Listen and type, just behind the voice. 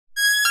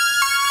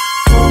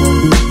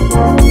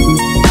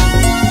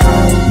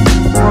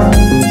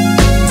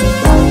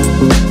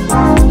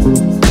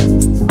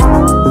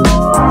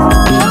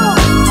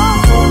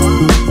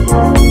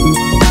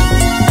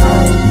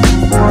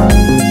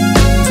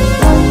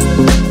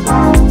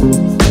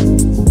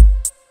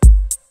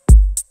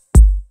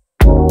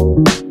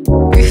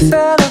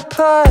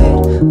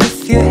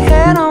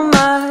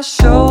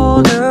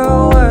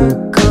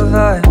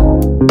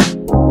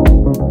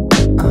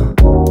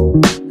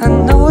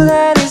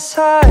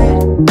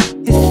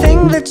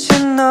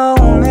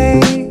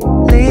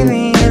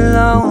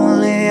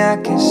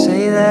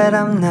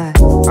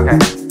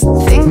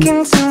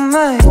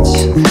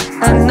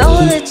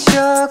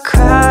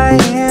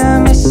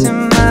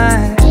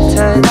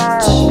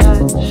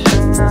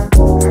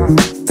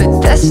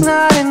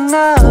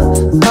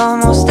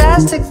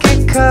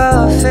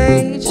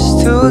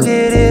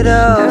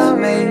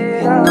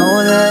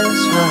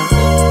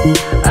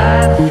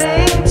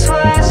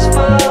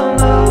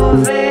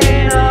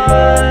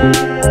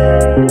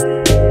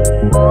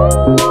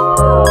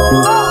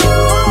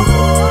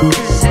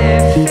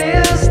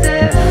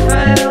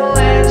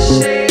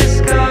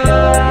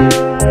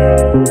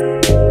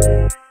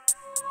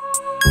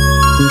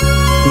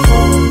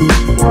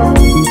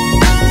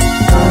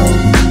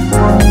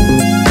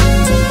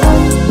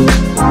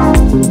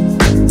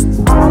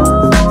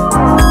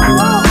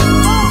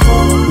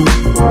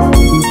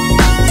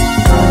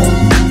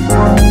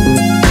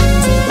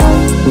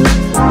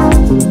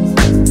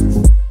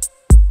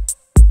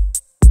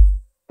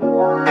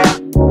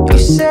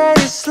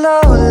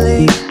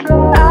slowly.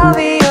 I'll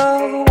be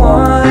your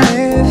one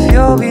if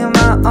you'll be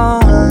my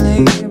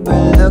only.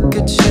 But look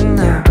at you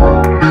now,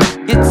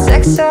 your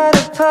text out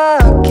of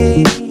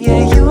pocket.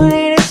 Yeah, you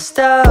need to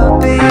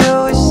stop it.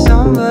 You're with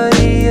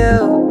somebody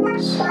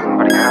else.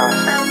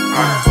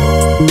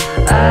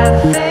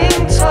 I think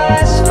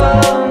twice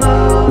for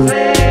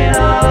moving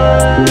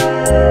on.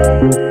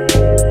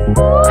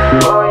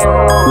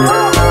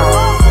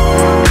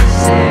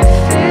 Cause it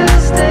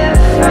feels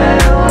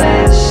different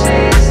when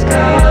she's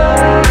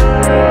gone.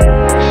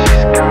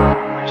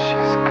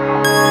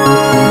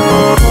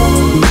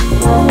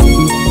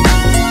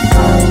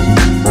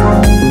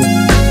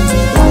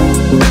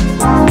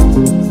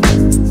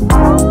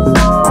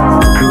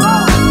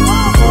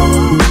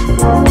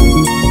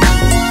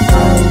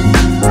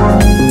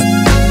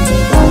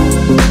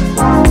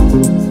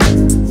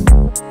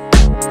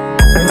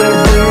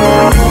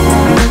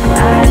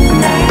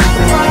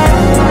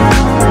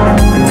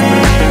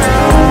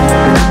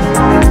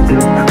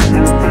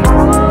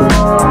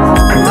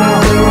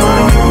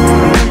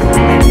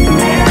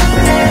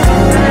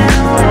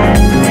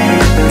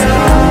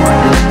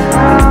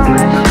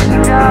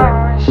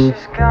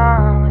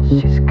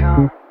 She's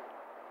gone.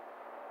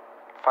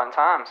 Fun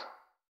times.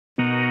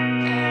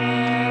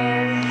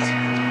 And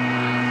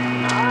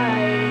I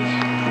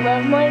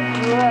love my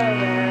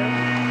brother.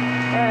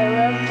 I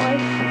love my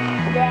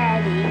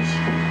daddies.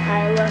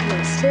 I love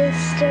my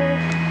sister.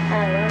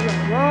 I love my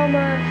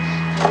mama.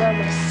 I love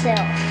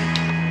myself.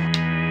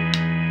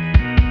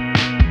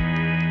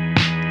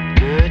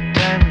 Good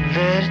time to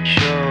let it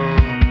show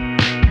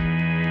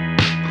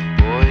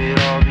before it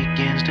all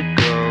begins to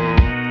go.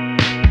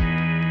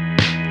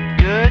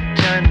 Good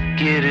time to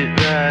get it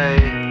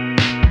right.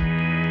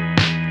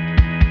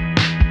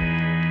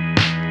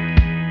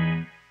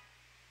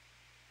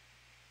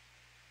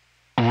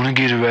 I wanna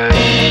get it right.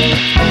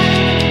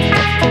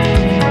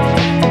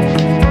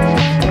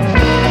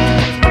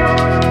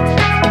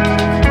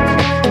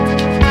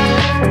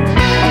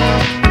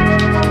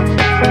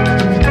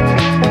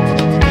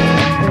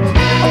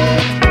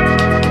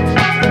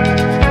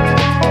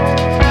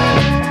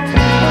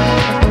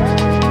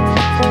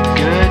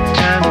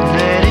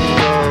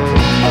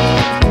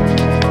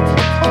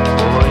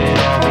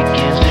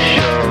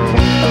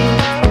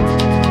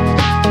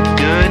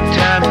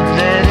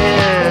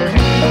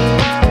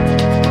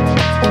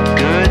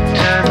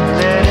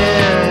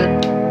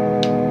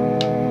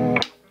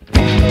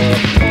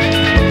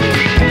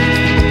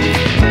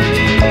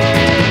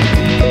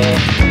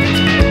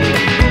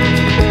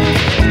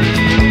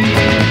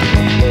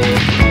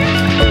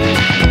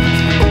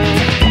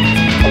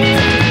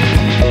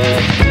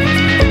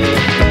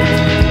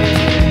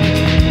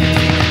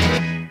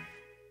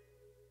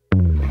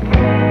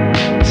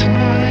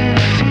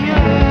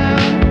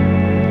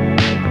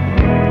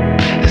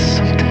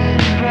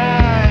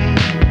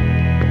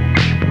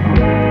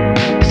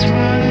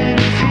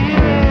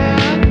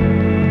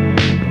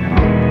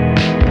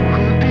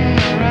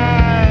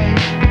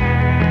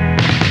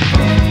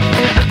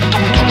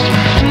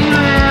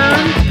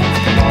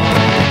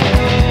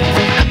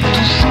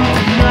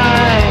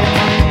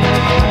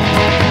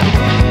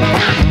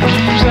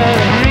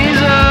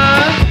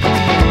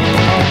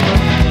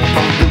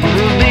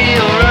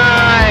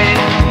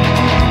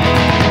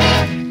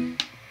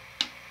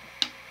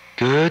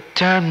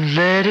 Time to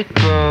let it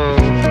go.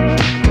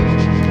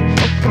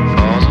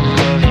 All the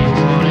love you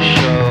wanna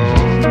show.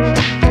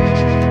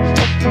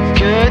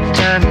 Good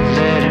time to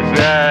let it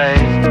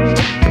ride.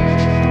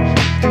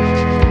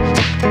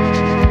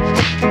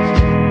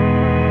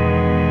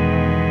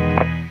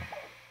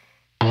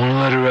 I wanna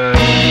let it ride.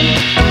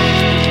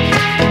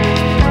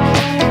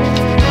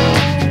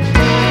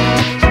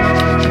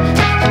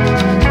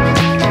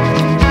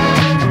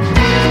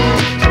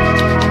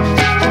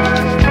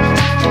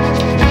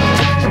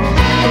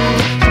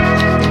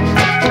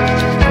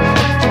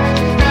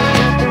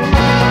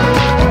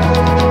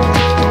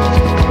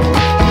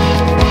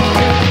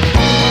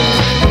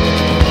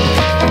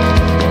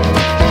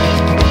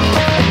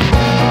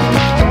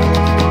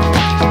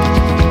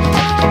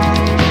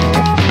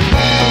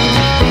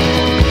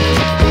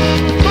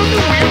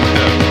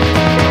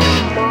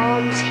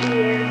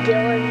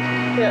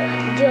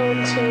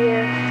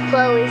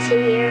 Chloe's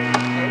here,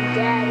 and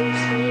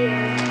Daddy's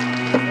here,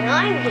 and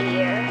I'm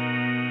here.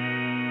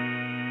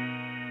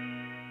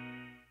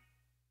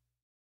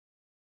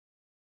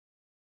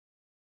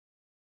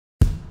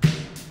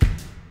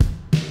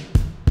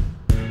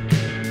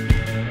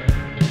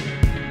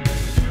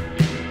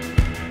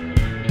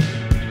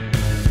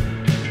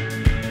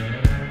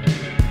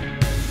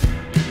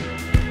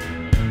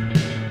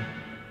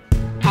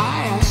 I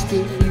asked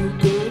if you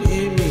could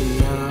hear me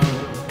now.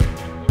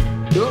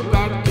 Your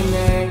bad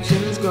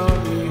connection's got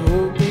me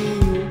hoping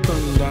you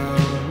come down.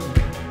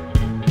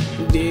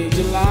 Did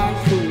you like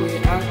the way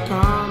I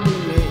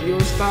compliment your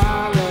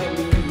style at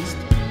least?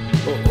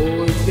 For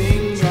all the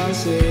things I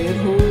said,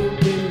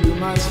 hoping you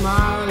might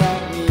smile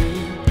at me.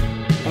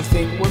 I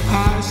think we're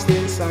past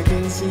this, I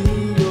can see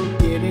you're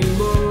getting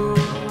bored.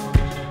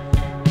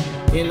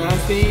 And I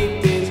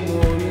think there's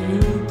more to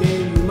you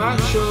my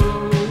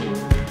show.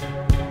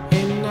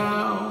 And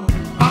now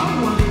I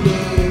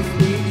wonder if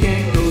we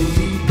can go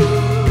deeper.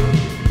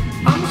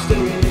 I'm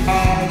staring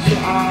at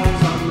your eyes,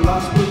 I'm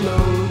lost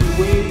below the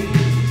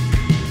waves.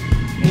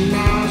 And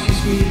now she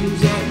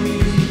screams at me,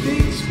 she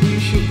thinks we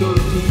should go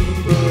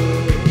deeper.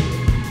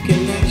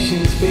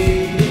 Connections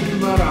fading,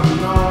 but I'm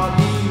not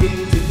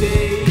leaving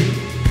today.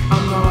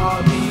 I'm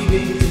not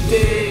leaving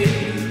today.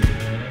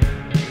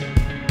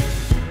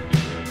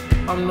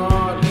 I'm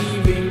not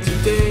leaving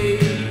today.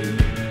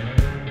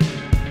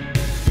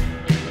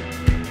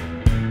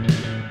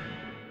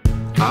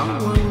 I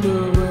wonder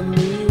when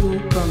we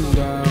will come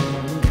down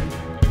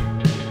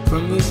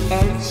from this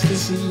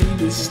ecstasy,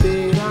 this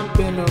state I've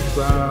been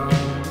around.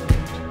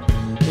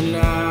 And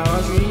now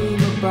I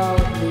dream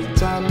about the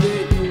time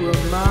that you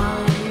were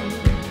mine.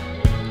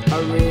 I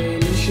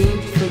really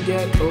should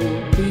forget, oh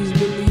please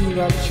believe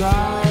I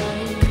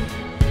tried.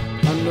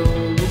 I know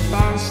you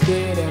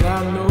fasted and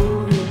I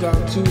know you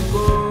got too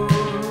bored.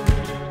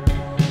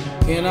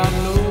 And I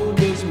know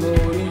there's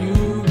more to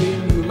you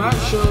than you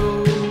might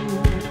show.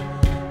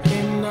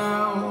 And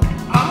now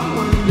I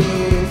wonder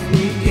if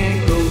we can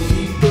go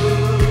deeper.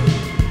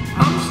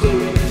 I'm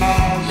staring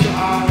at your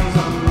eyes,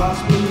 I'm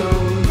lost below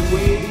the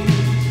waves.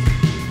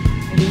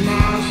 And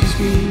now she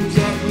screams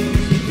at me,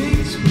 she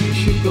thinks we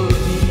should go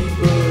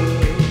deeper.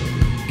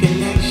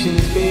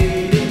 Connections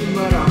fading,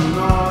 but I'm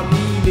not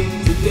leaving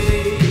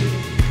today.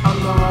 I'm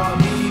not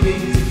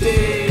leaving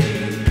today.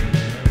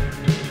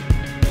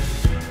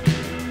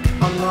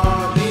 I'm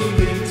not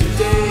leaving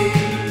today.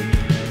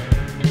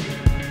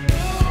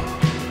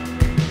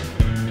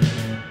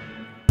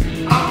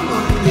 I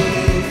wonder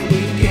if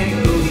we can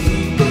go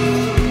deeper.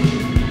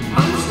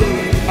 I'm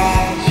staring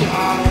at your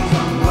eyes,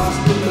 I'm lost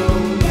below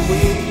the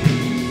waves.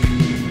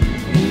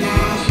 And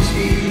now she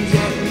screams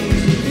at me,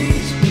 she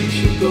thinks we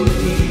should go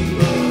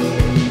deeper.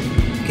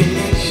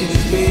 Connections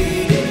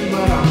fading,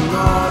 but I'm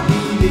not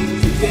leaving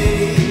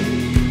today.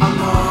 I'm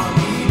not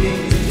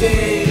leaving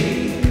today.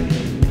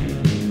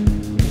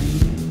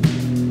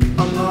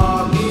 I'm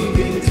not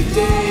leaving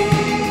today.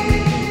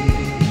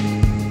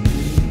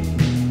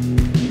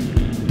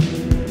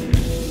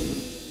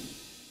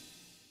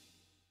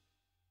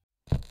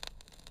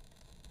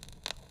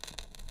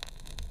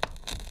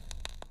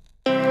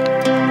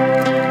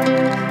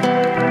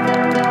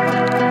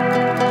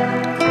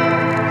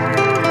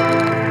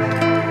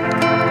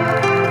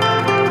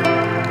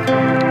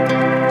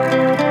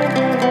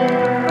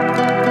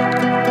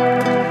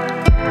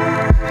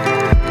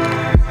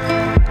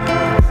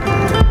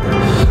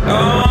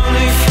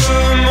 Only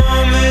for a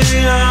moment,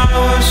 I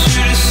want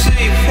you to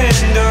sleep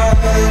and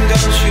darling,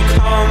 don't you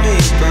call me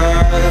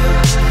back.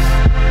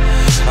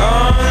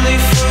 Only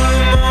for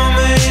a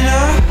moment,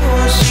 I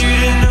want you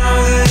to know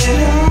that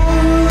I'll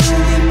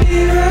only be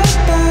right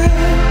back.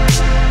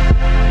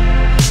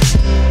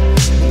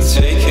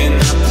 Taking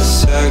up the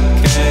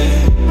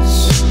seconds,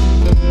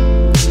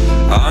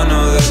 I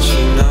know that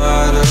you're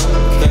not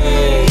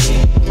okay.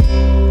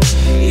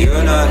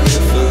 You're not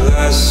here for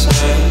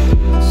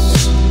lessons.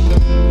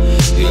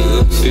 You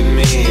looked at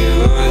me,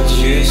 what'd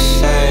you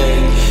say?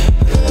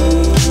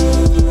 Ooh,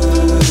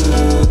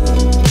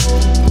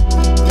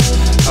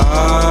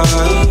 ah,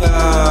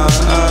 yeah,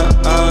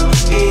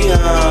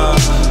 yeah.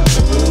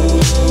 Ooh,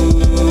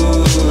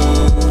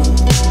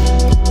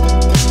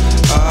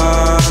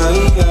 ah,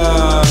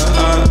 yeah,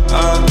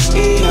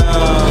 yeah.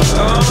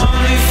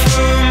 Only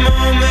for a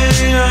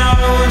moment, I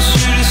want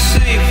you to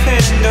sleep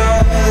and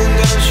darling,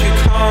 don't you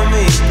call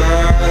me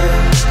back.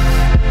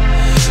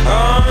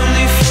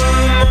 Only for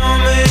a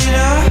moment,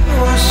 I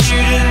want you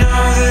to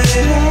know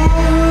that I'll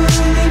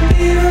only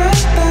be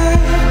right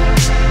back.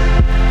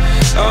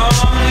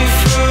 Only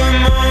for a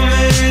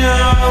moment, I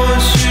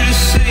want you to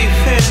sleep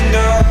and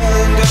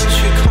darling, don't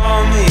you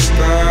call me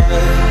back.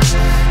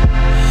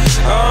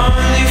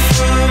 Only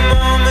for a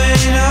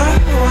moment, I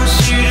want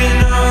you to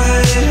know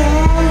that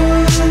I'll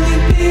only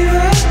be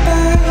right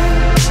back.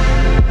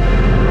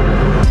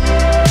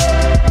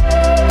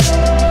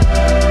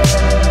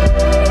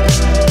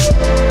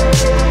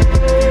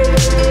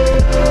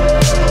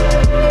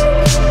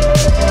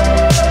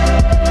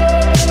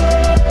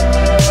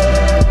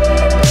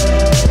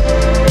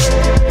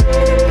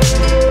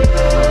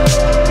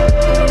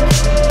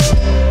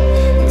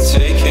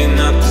 Taking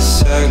up the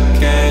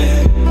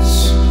seconds,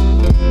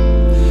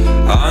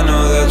 I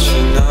know that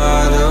you're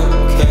not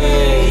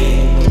okay.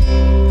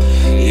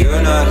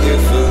 You're not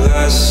here for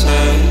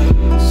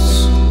lessons.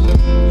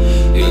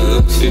 You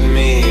looked at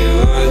me,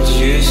 what'd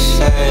you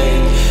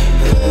say?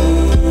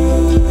 Ooh,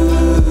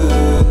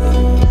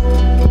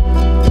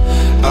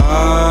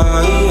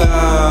 ah, yeah,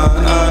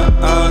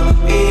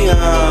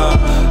 yeah.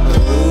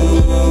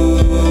 Ooh,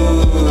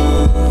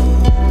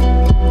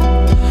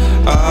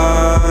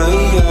 ah,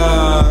 yeah,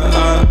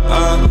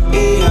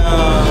 yeah.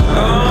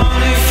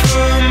 Only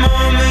for a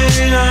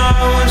moment, I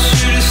want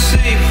you to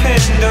sleep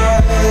and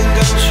darling,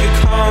 don't you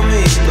call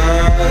me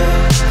back.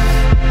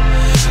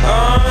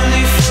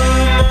 Only for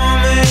a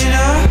moment,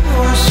 I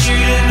want you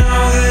to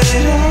know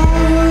that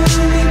I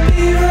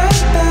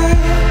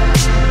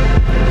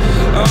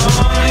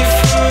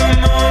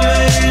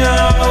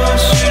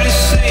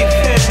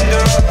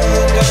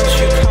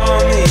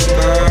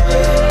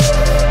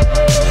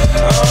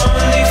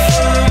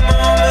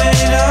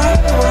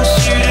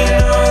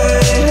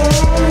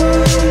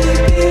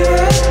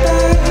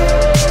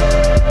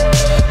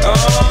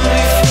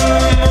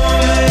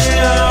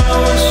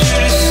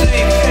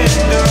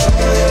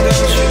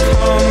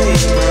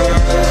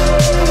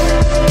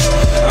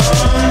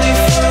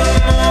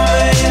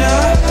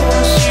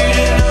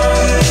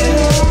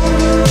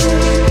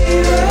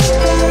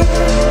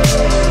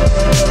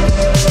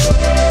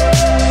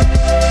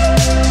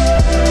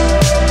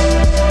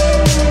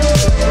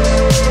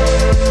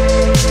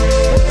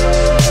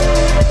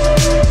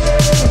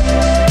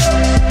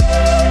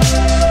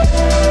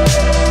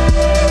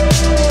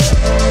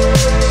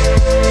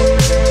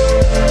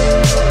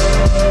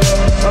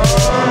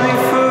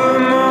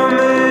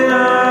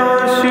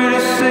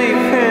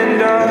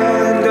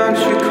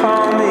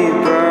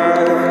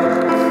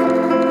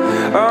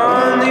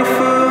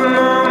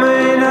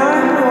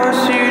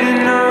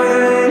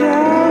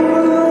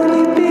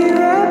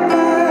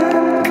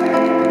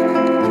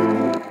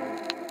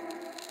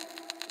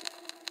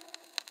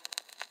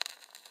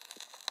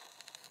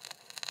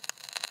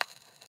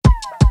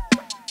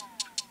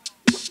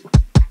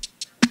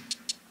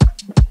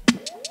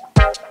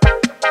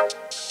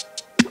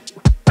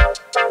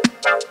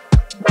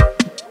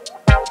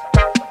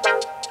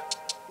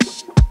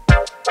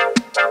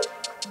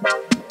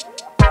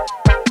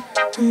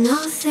I know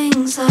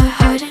things are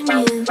hard on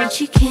you,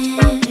 but you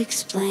can't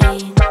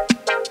explain.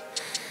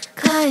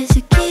 'Cause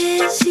it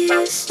gives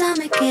you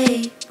stomach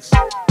aches.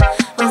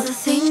 All the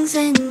things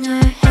in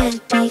your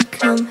head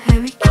become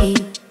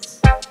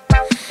hurricanes,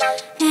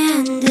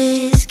 and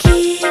it's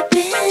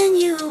keeping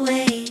you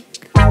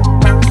awake.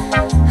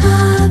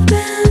 I've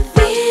been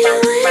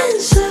feeling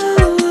so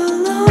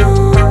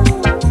alone,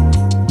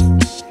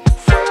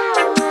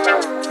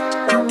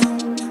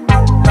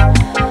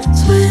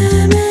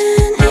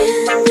 swimming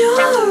in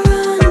your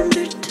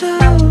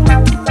undertow.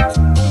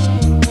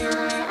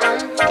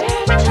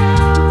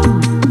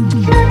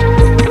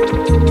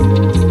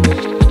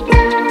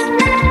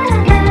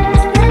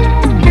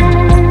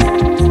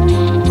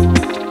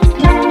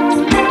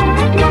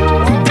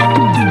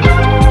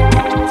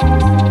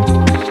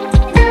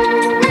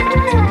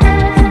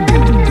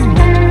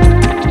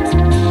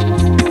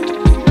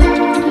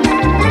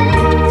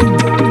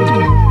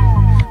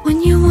 When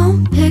you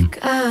won't pick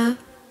up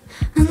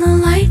and the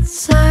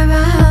lights are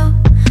out,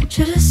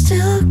 should I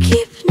still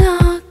keep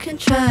knocking,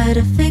 try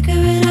to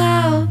figure it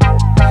out?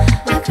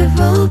 I could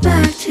roll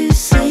back to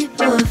sleep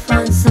or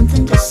find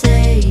something to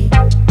say.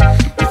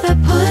 If I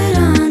put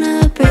on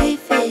a brave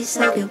face,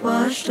 I'll get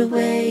washed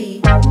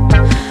away.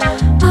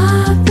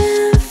 I've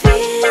been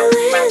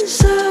feeling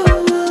so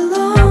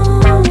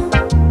alone,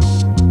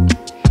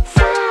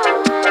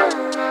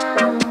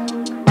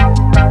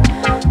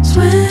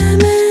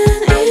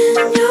 swimming in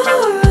your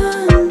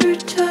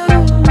undertow.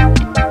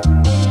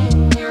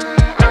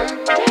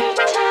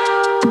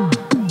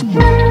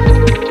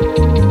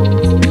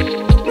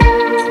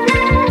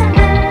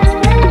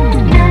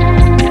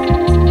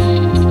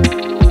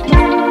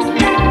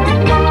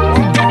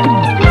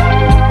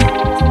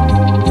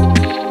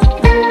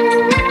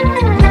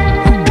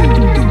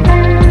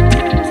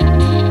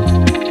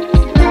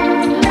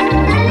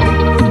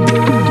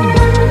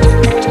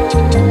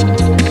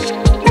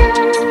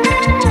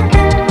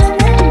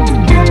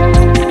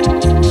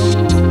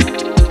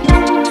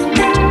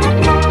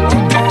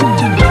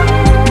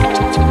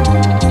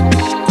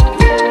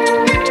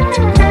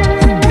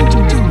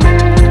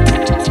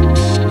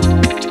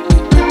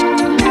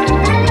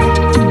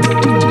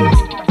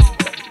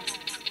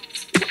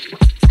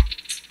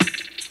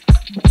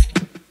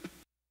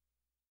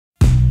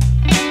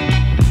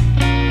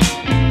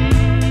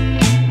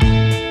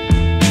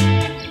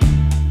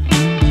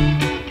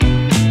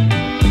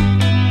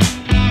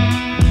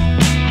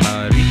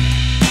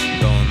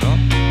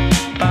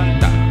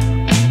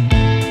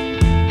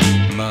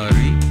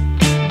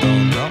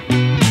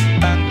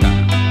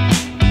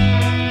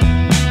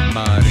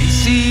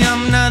 See,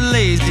 I'm not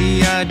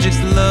lazy, I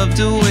just love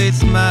to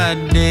waste my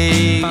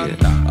day.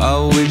 I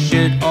wish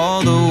that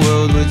all the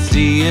world would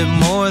see it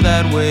more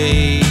that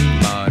way.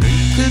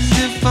 'Cause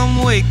if I'm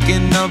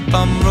waking up,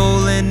 I'm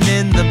rolling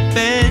in the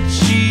bed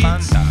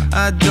sheets.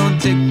 I don't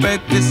take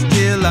breakfast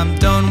till I'm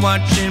done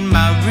watching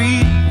my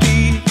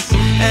repeats.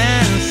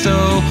 And so,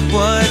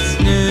 what's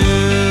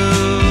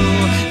new?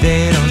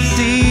 They don't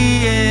see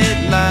it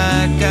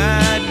like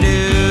I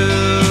do.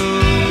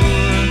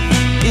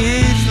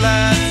 It's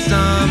like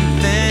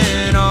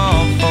something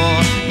all for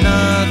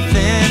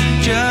nothing.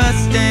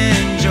 Just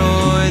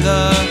enjoy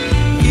the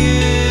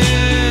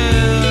view.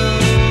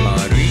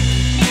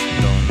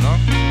 Maritono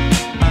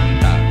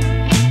panta.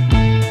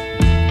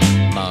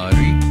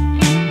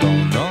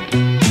 Maritono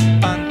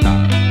panta.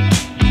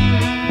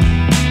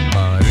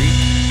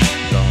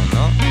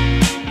 Maritono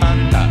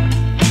panta.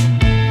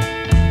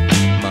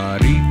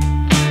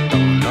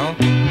 Maritono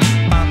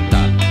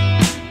panta.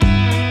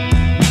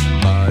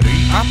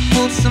 I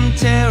pulled some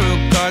tarot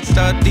cards,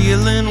 start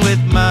dealing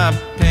with my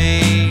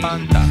pain.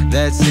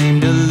 That same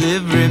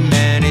delivery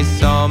man, he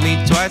saw me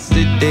twice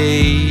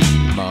today.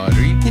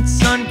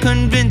 It's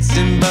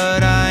unconvincing,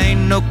 but I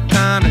ain't no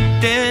kind of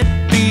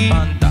deadbeat.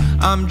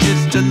 I'm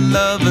just a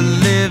lover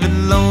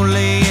living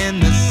lonely in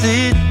the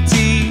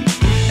city.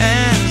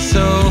 And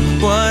so,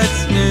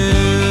 what's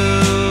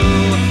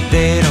new?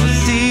 They don't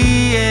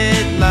see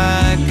it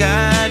like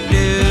I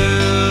do.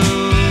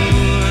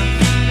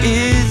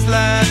 It's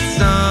like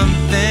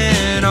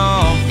something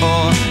all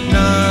for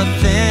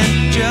nothing.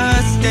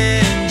 Just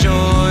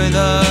enjoy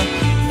the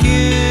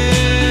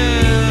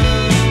view.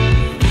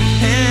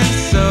 And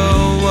so,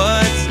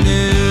 what's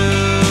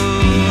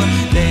new?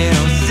 They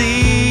don't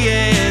see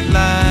it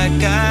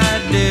like I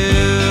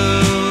do.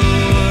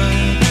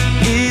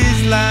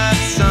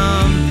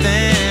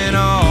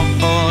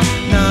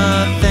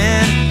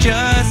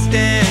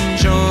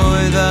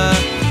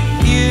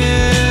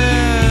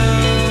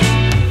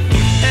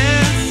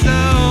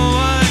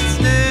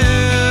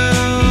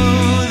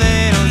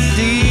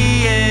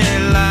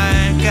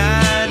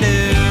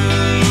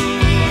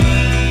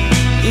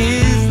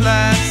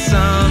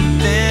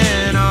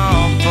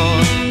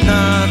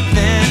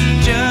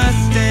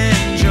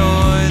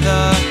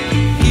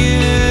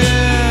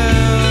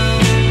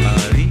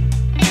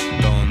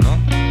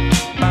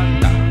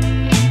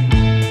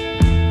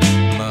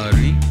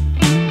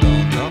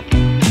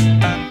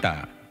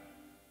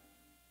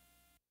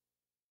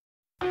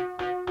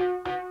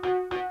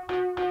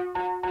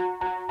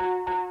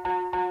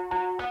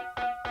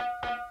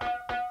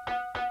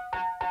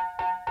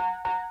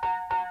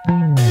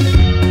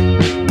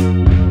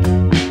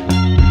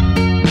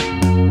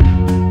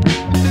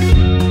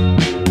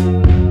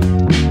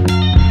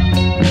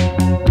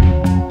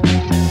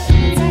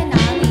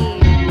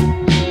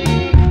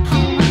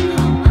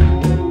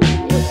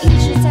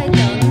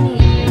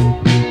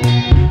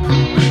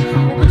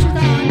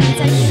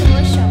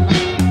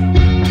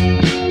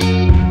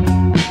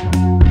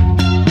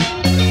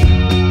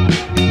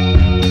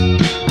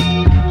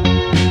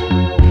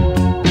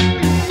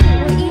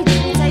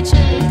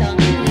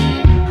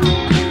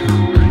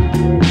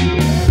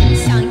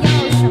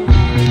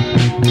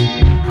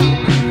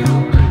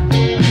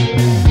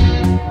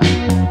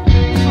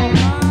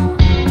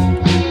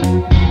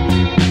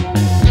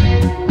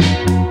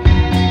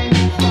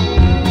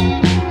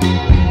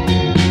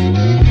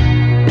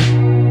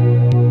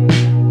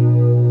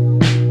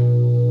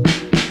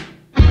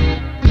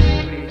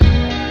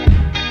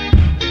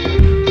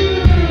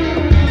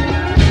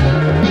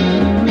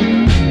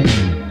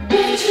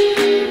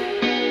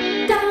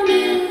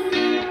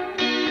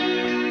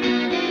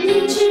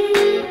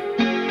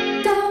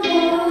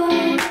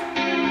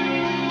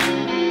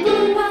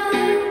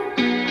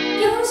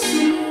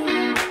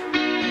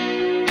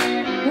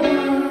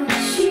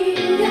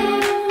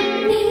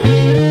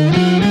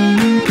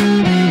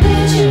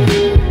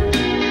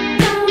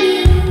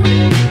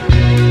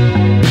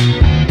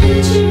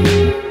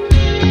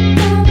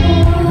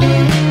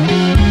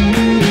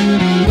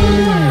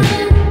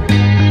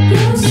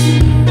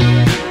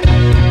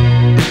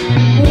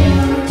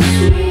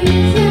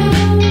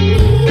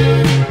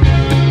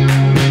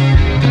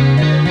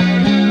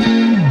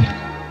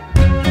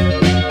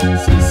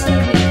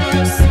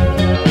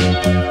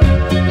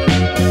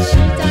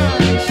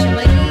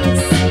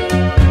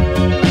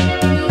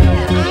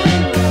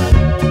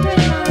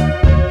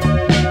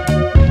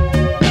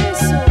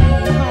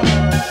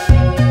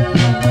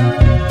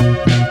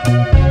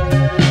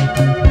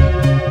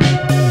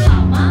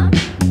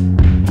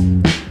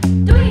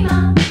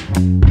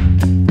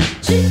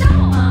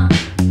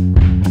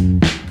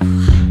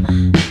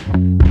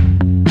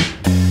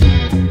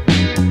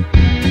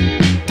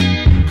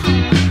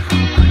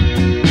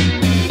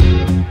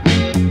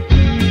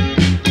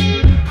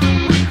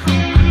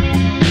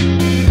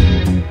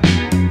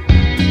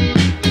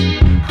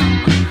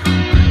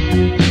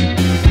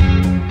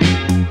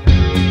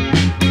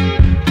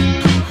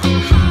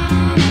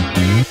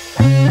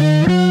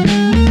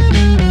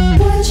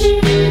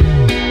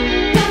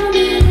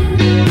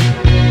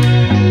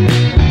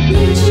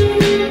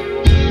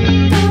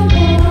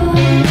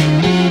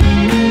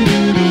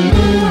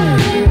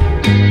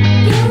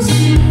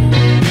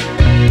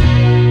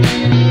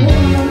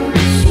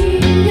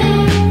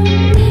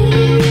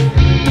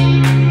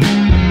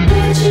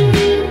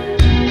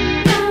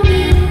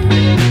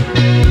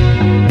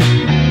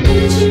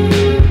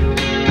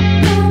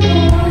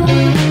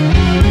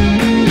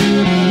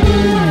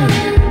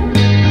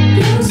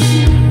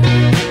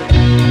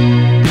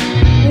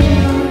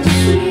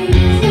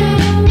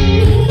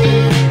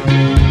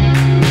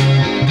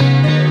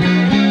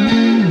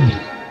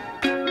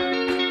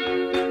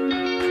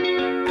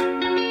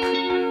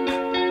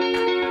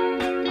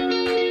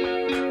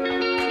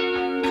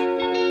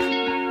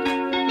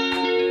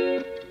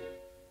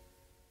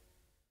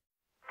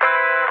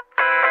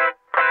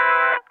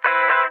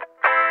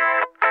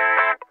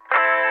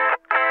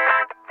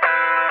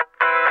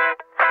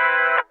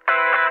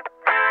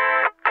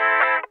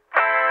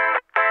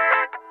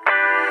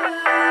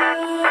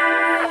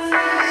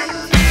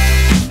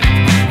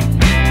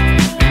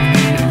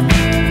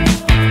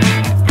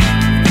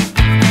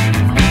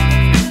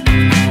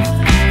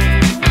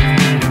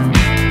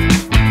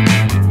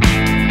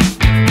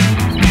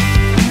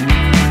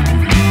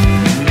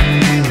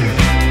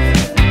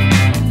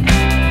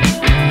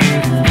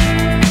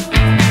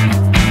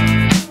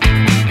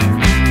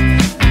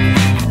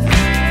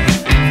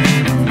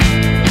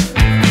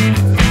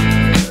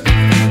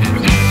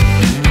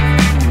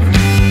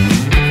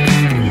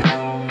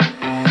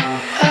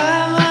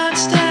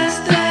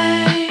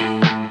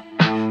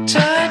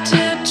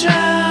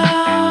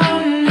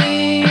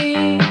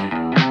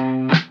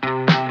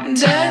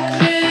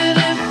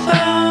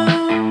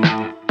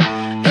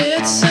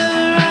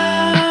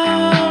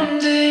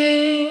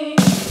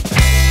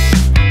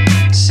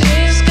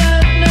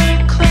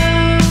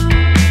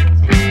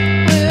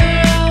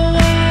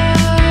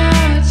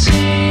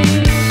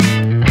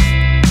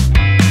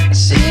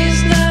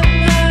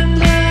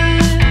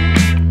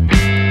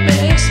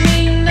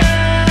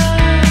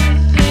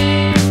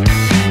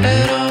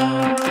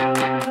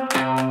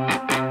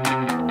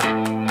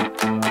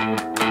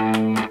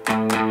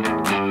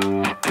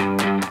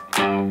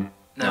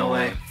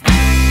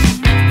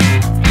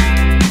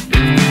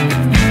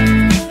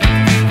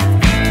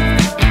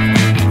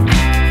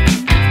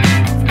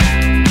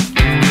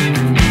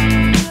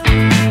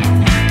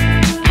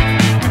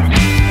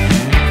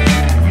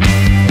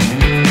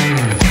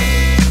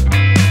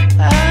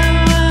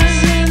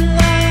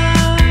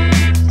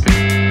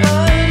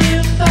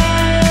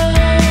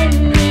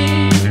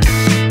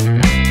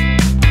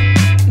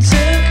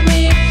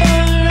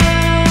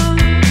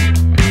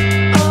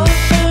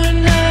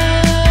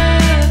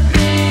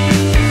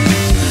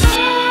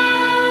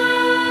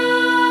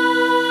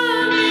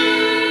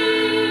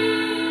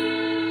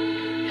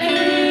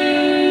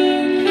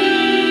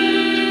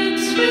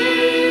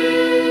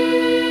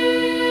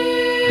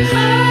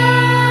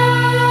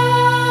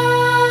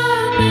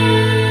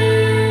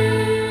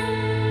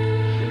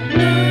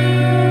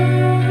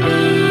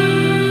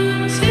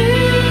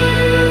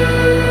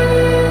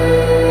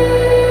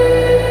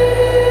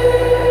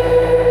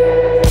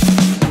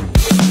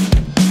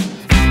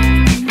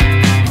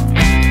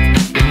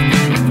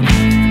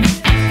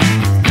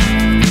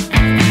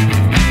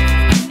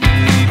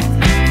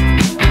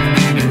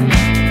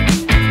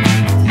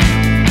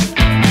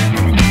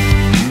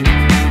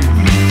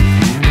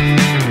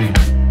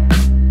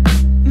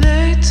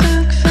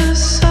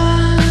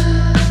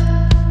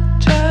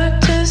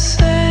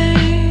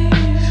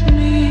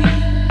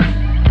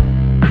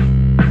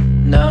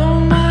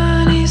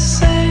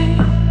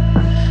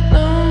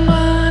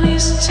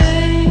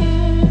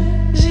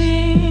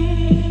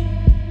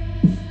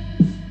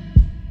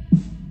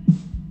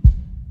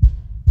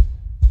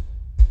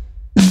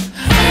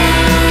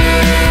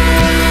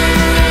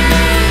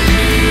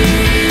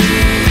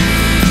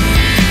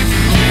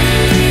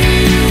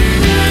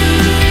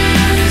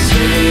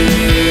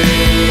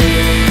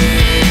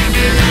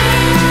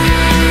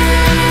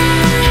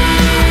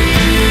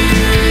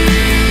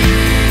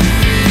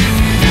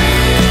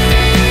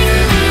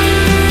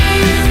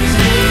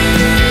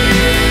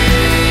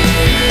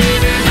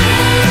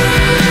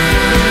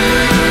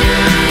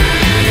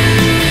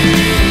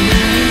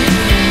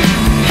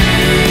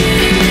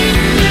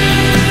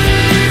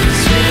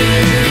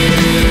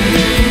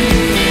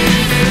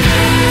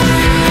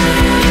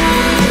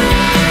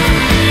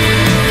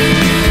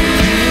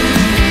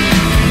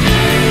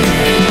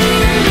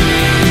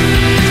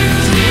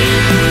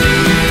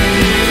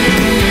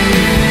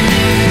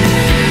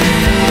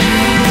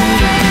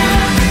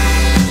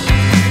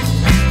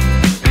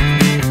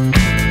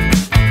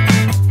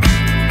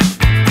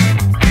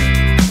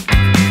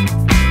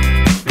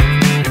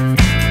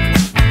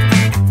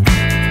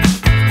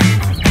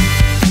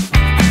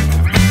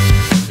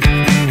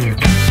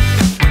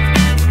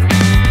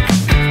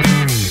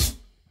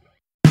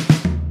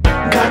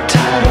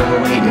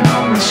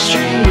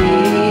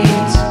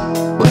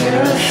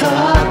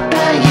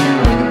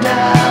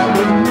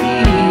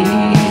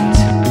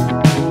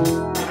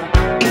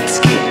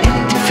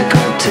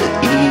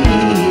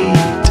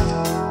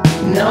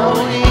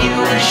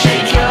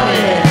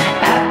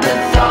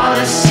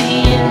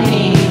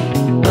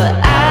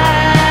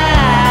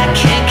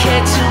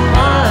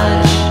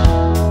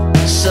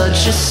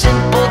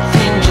 both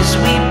in just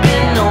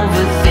weeping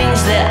over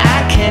things that I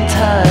can't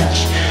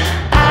touch.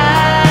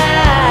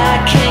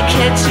 I can't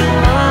care too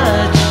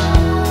much.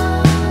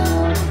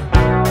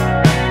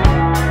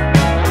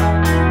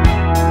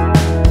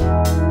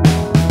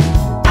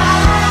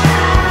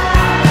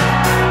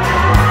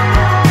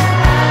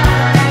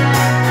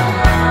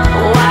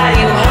 Why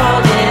you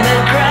holding a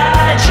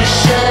grudge? You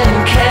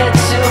shouldn't care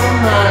too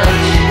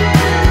much.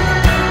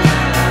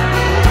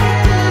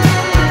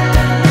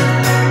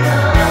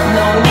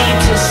 No need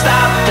to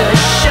stop the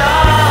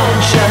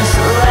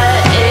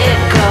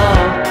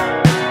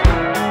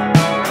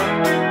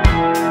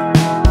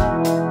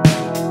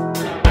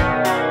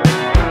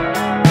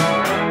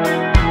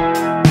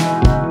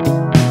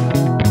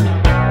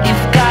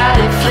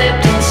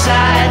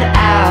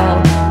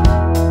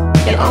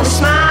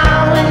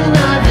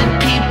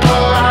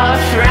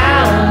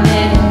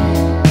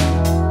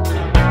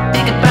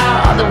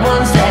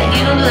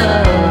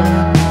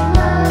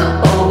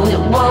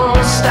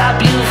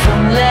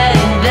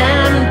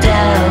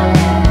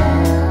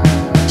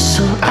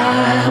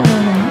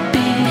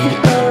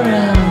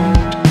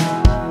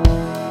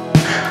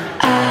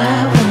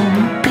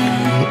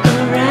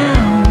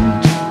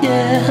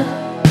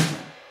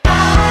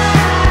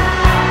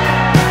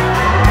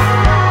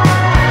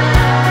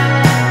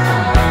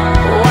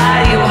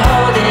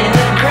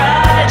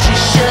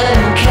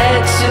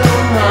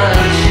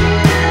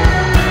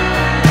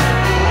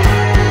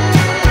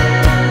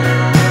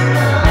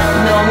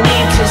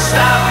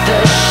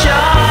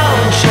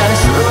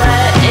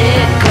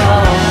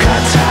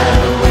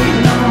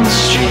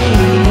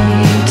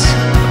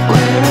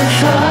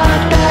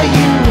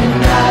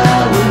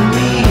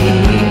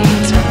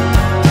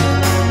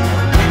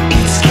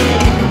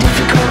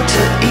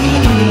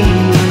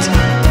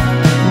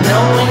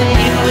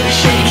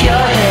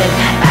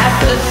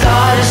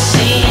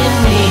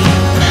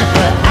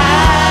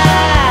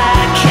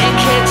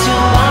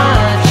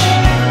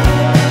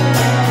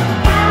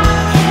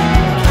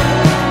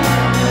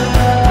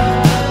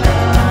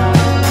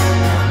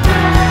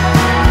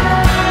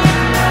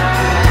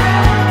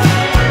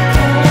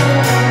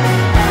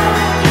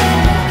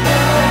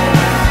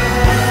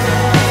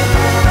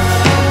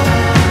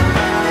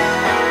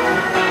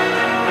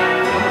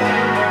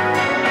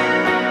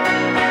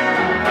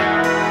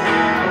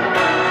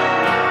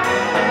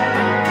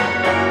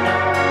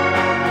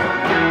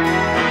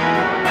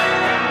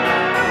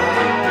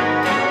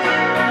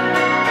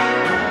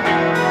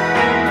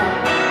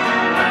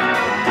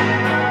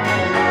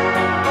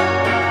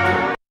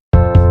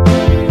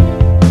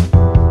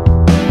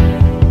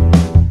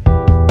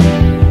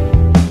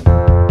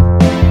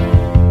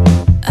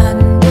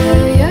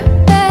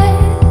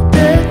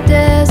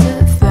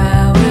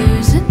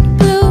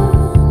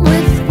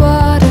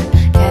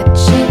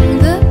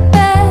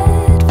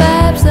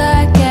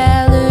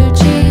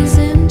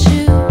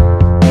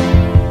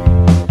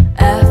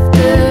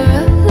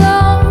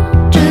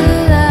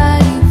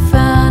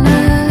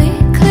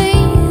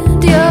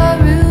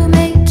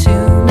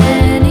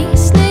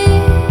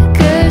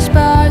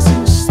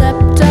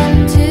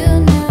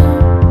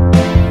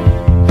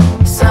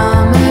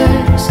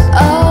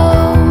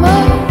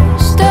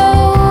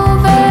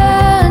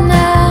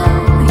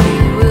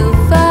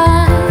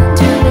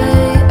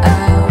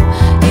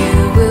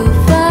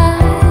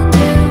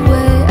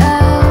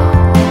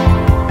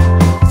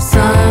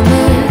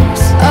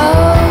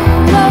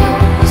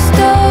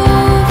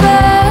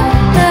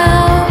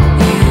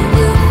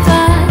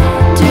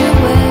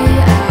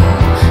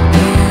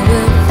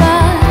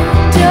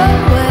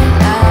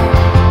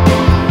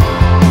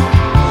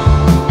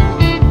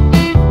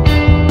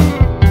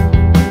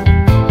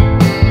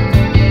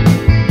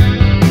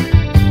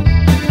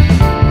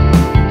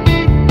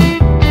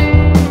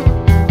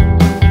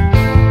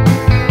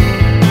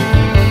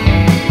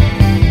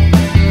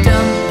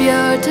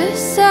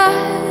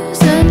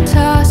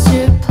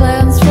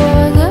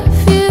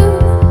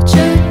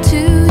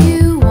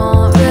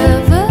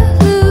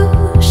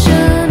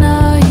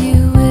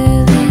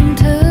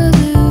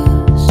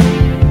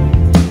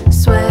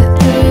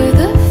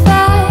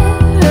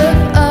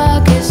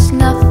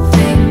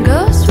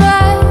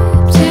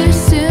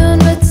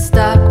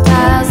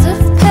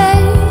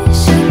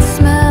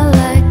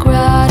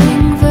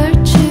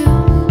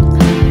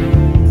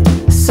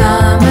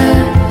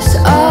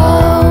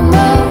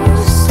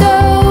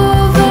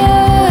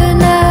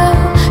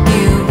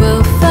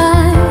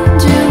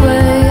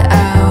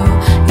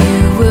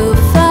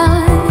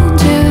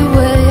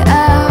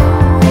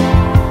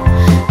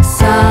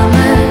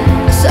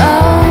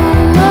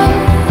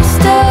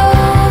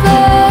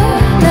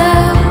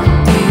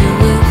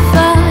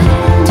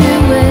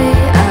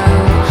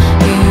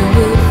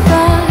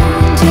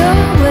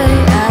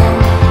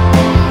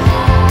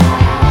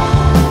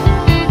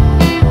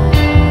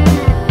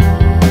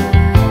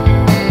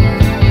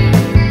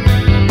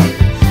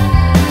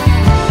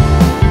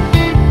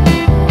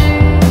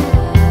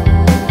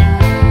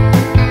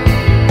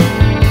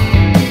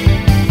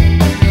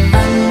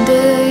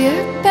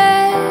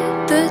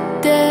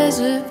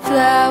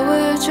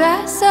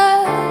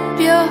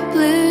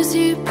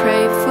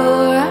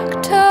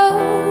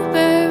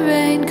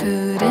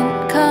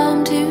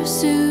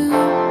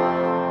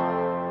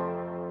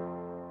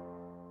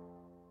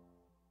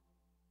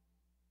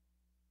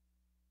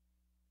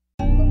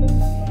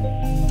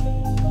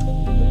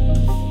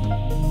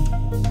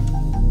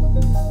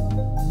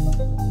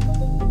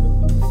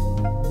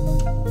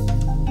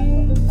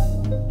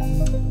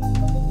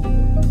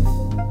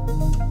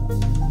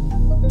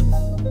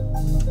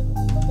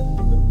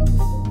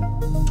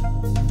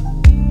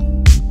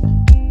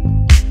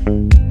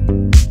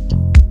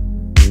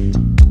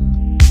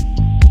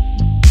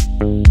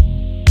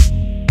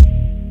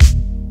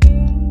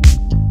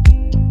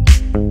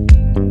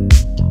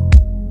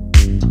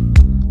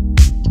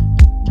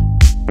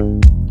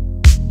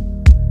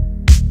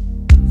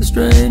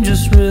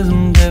strangest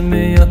rhythm get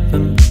me up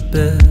in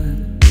bed.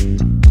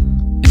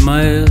 In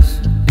my ears,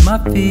 in my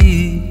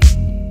feet.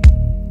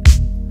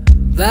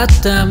 That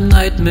damn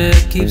nightmare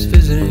keeps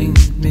visiting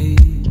me.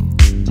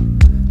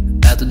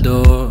 At the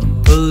door,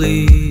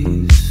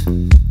 police.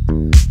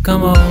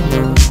 Come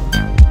over.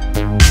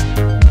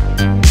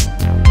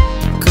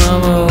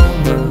 Come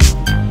over.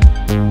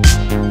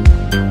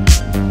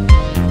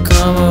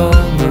 Come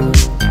over.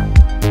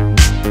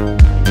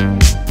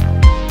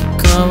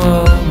 Come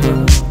over.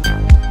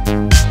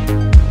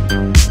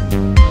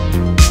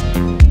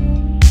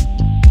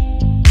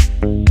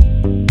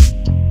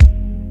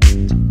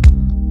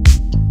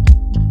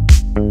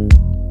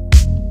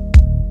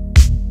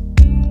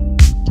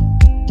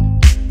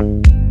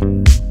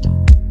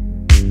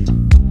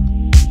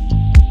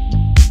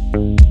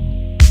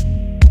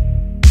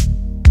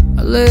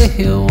 I lay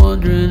here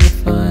wondering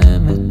if I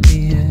am at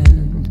the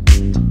end,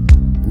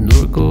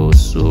 nor go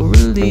so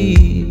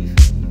relieved.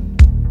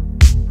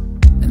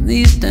 And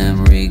these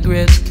damn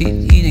regrets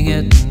keep eating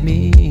at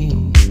me,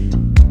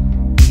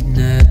 eating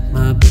at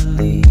my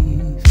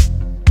belief.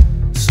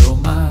 So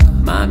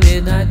my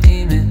midnight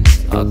demons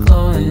are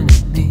clawing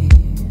at me.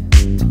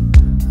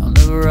 I'll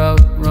never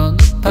outrun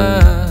the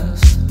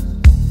past.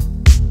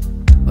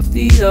 My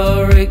feet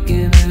are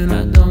aching and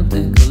I don't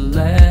think I'll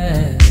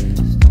last.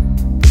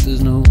 But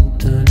there's no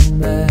turning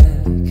back.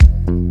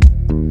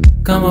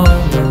 Come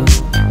over.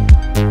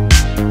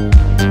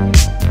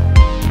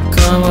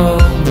 Come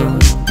over.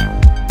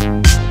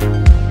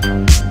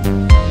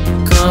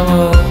 Come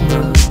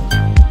over.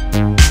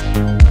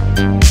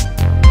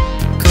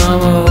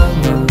 Come over.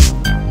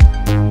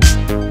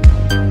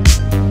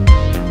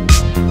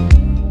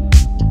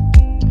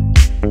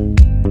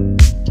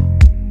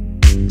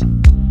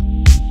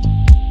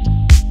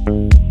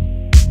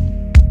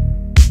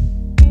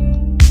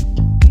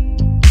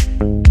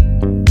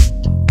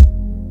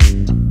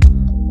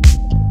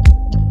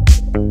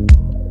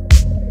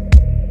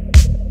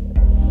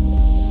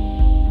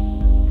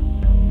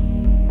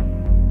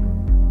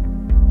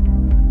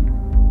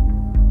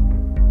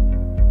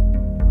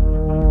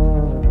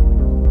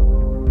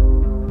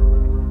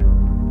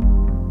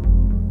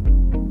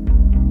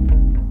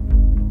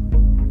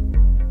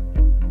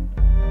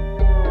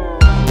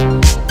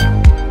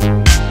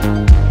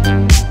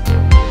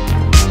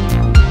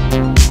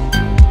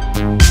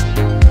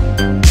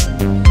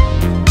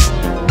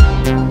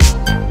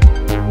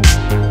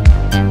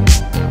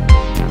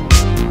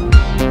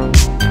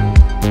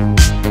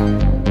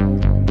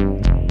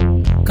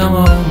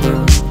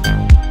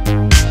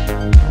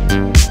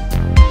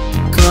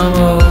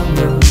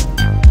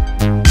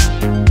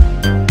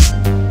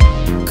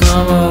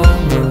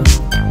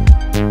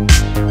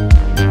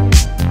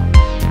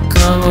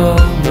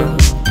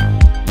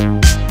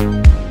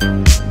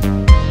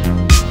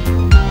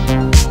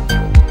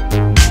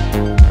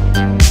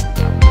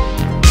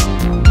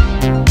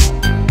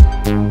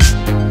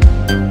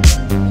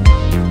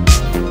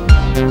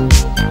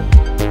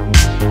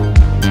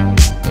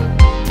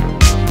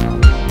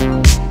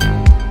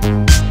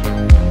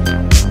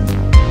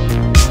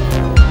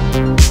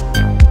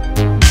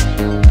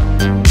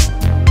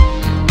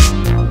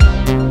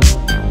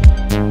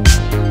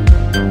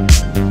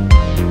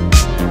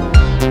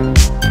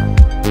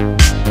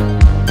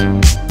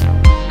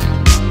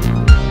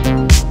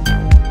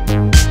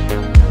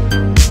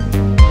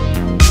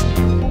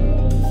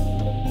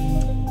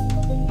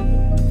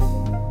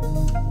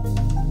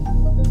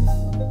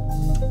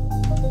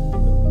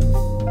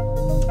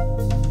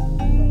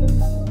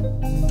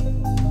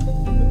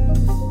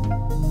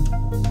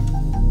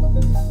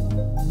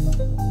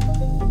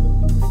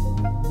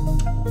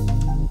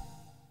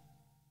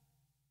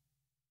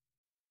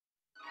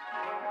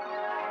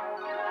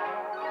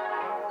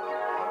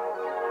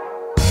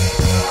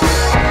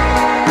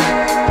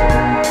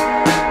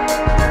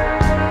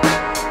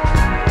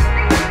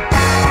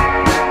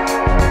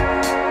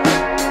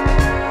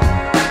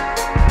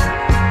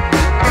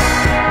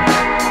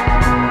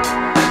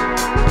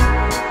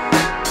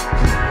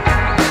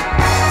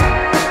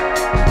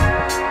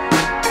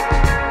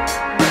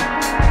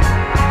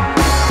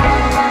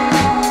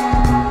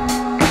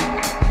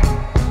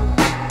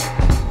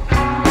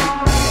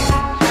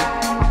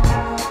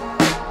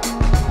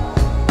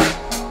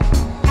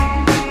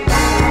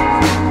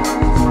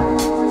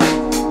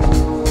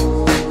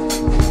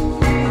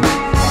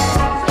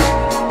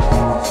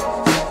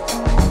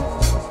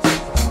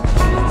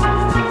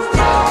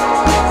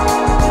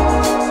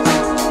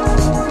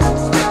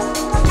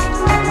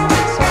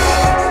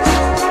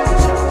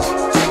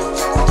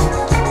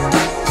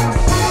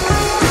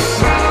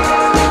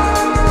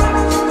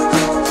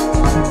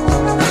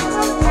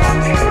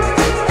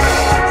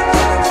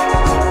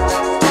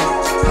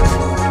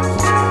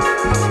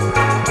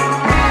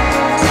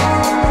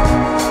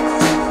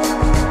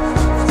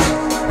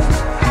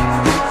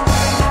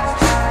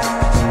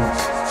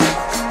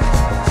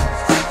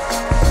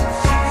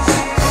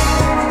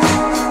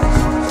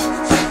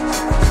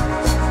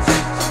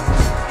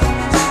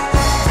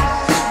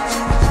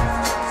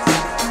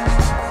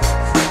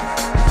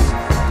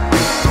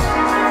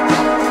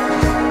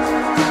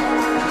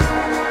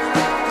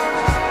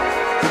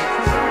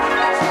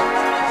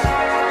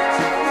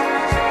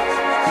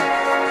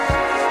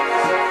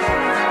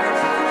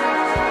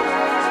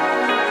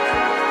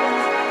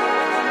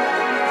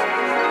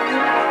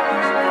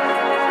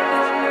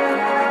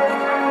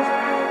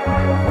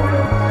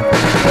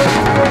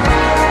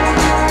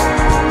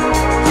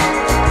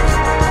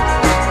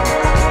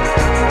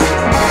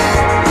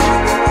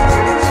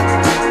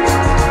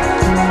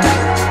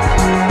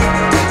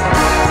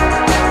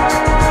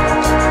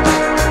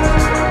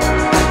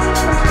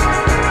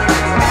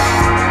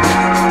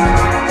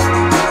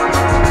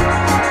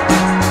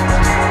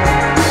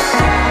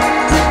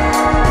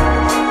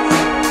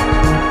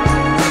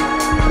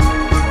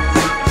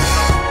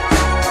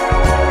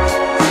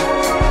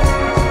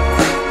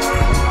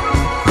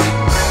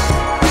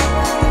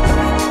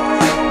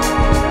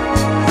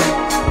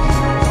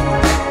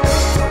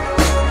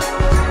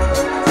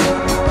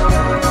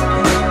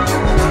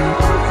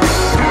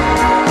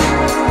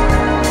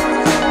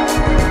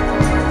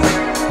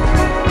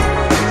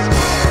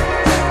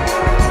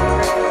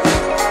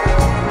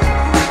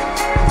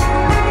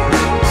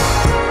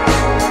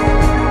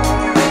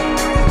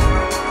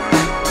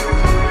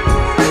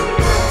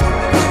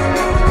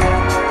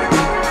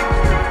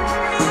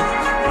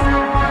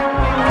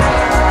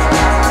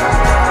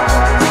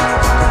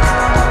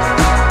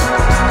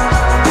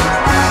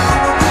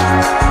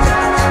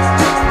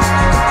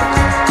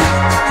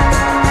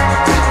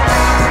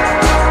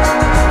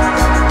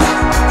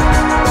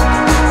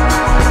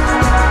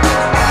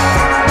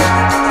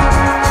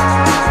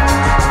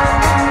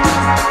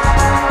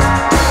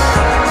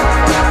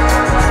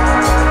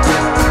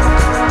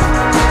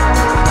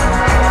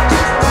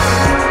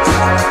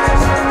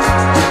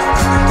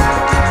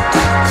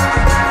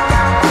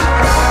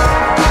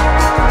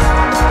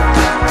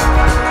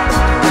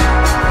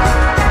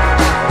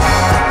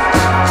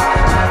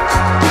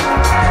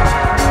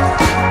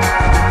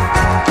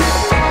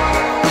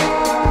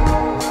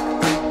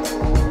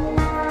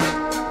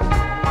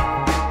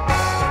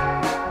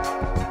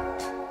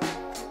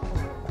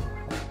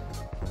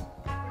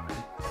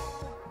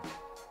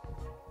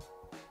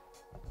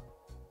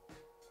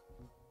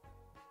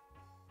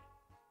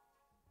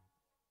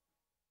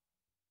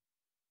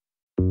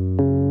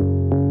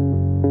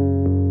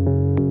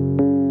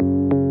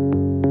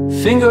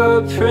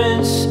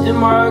 Fingerprints in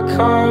my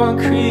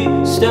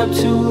concrete. Step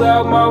too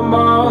loud, my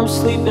mom's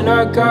sleeping.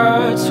 I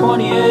got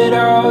 28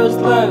 hours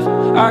left.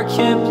 I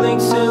can't blink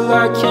till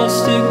I can't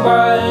stick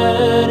my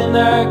head in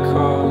that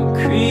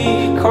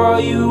concrete.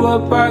 Call you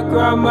up, I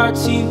grind my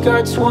teeth.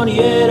 Got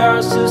 28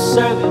 hours till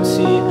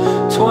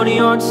 17. 20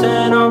 on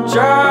 10, I'm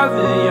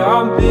driving. Yeah,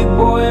 I'm big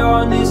boy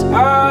on this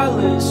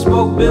island.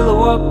 Smoke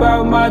billow up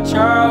out my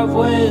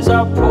driveway as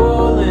I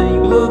pull in.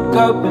 You look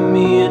up at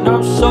me and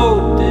I'm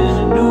soaked in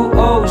a new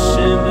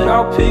ocean, but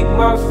I'll pick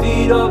my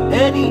feet up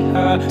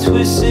anyhow.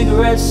 Twist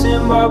cigarettes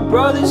in my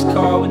brother's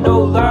car with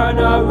no line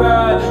I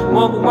ride.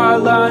 Mumble my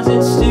lines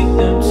and stick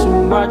them to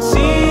my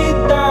teeth.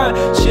 I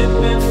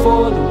chipping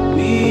for the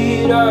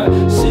weed. I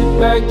sit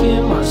back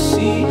in my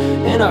seat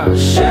and I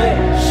shake,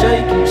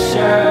 shake and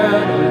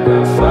shatter.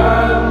 Got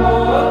 5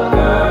 more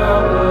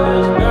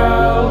hours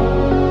now.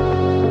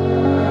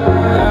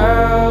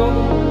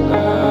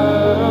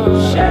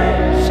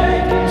 Shake,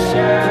 shake and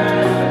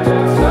shatter.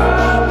 Got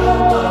 5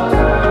 more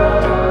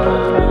hours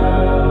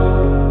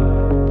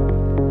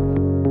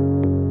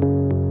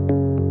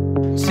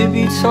now.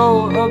 Tippy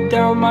toe up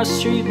down my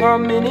street, my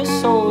minutes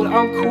sold.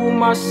 I'm cool,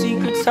 my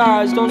secret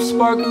ties don't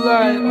spark a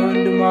light.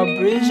 Under my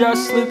bridge I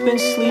slip and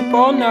sleep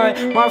all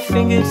night. My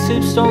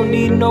fingertips don't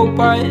need no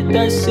bite.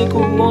 That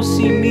sickle won't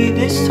see me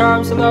this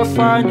time till I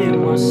find it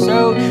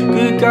myself.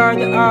 Good guy,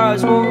 the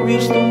eyes won't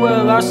reach the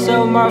well. I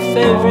sell my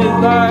favorite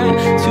line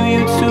to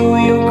you too.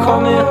 You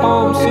coming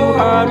home too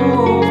hard to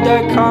move.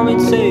 That common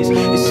taste,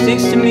 it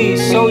sticks to me,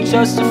 so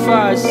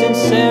justified.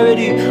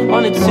 Sincerity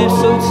on the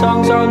tips of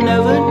tongues I'll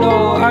never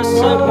know. I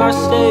set my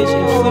stage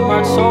and flip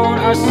my tone.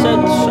 I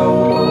set the show.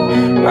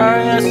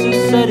 Right, I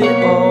still said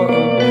it all.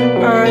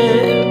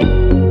 Right.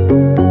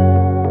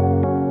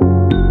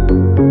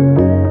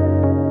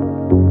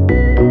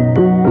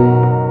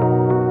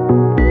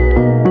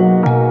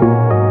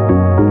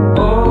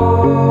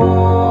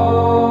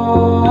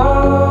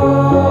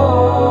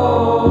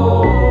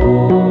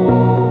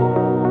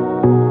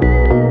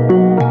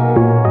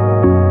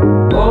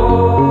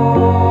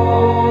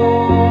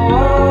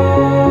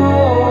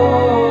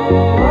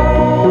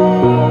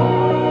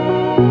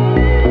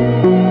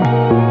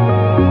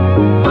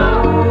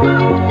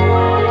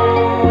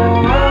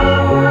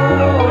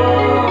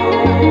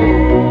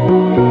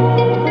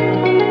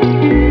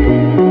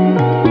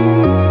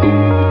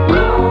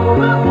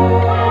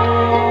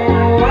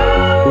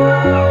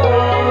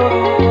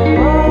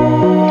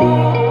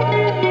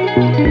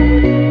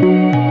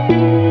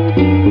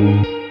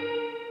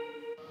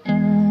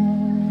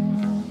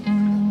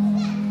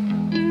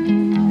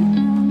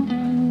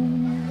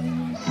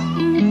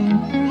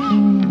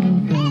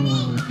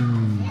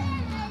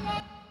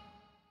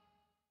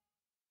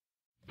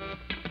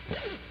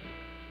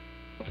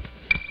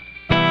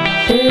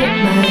 It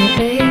might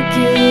make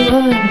you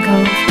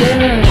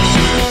uncomfortable.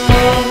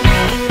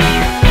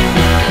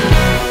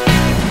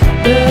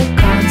 The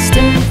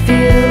constant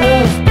feel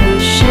of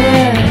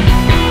pushing.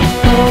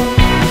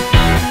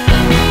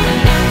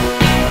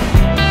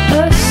 A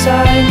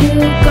sign you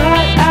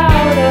got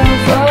out of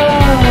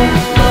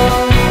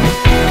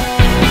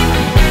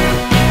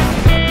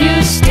you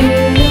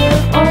steal your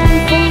own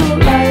full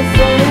life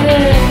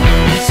away.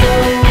 So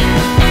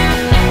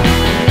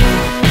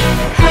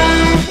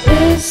how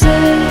is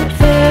it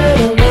fair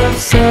to love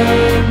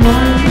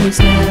someone who's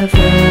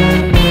never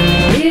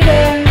really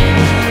there?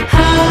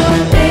 How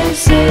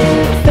is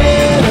it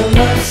fair to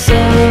love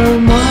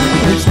someone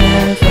who's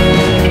never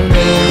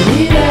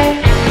really there?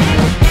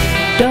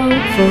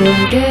 Don't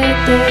forget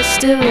there's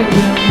still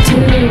room to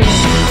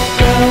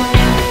go.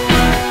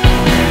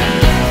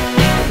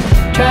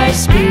 Try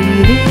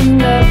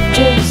speeding up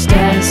just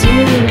as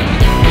you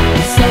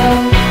flow.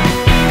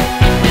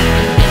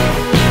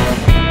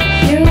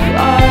 You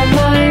are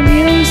my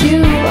muse,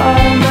 you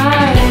are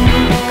my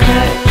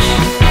crutch.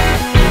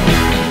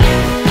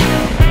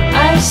 I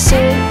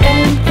sit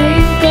and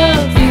think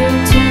of you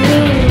too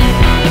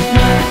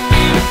much.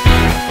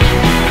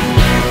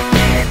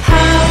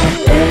 How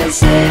is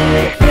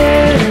it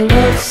fair to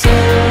love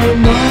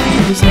someone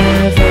who's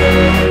never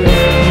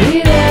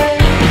really there?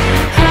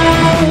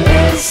 How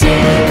is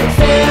it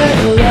fair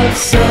to love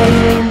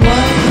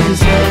someone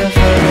who's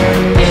never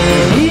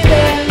really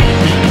there?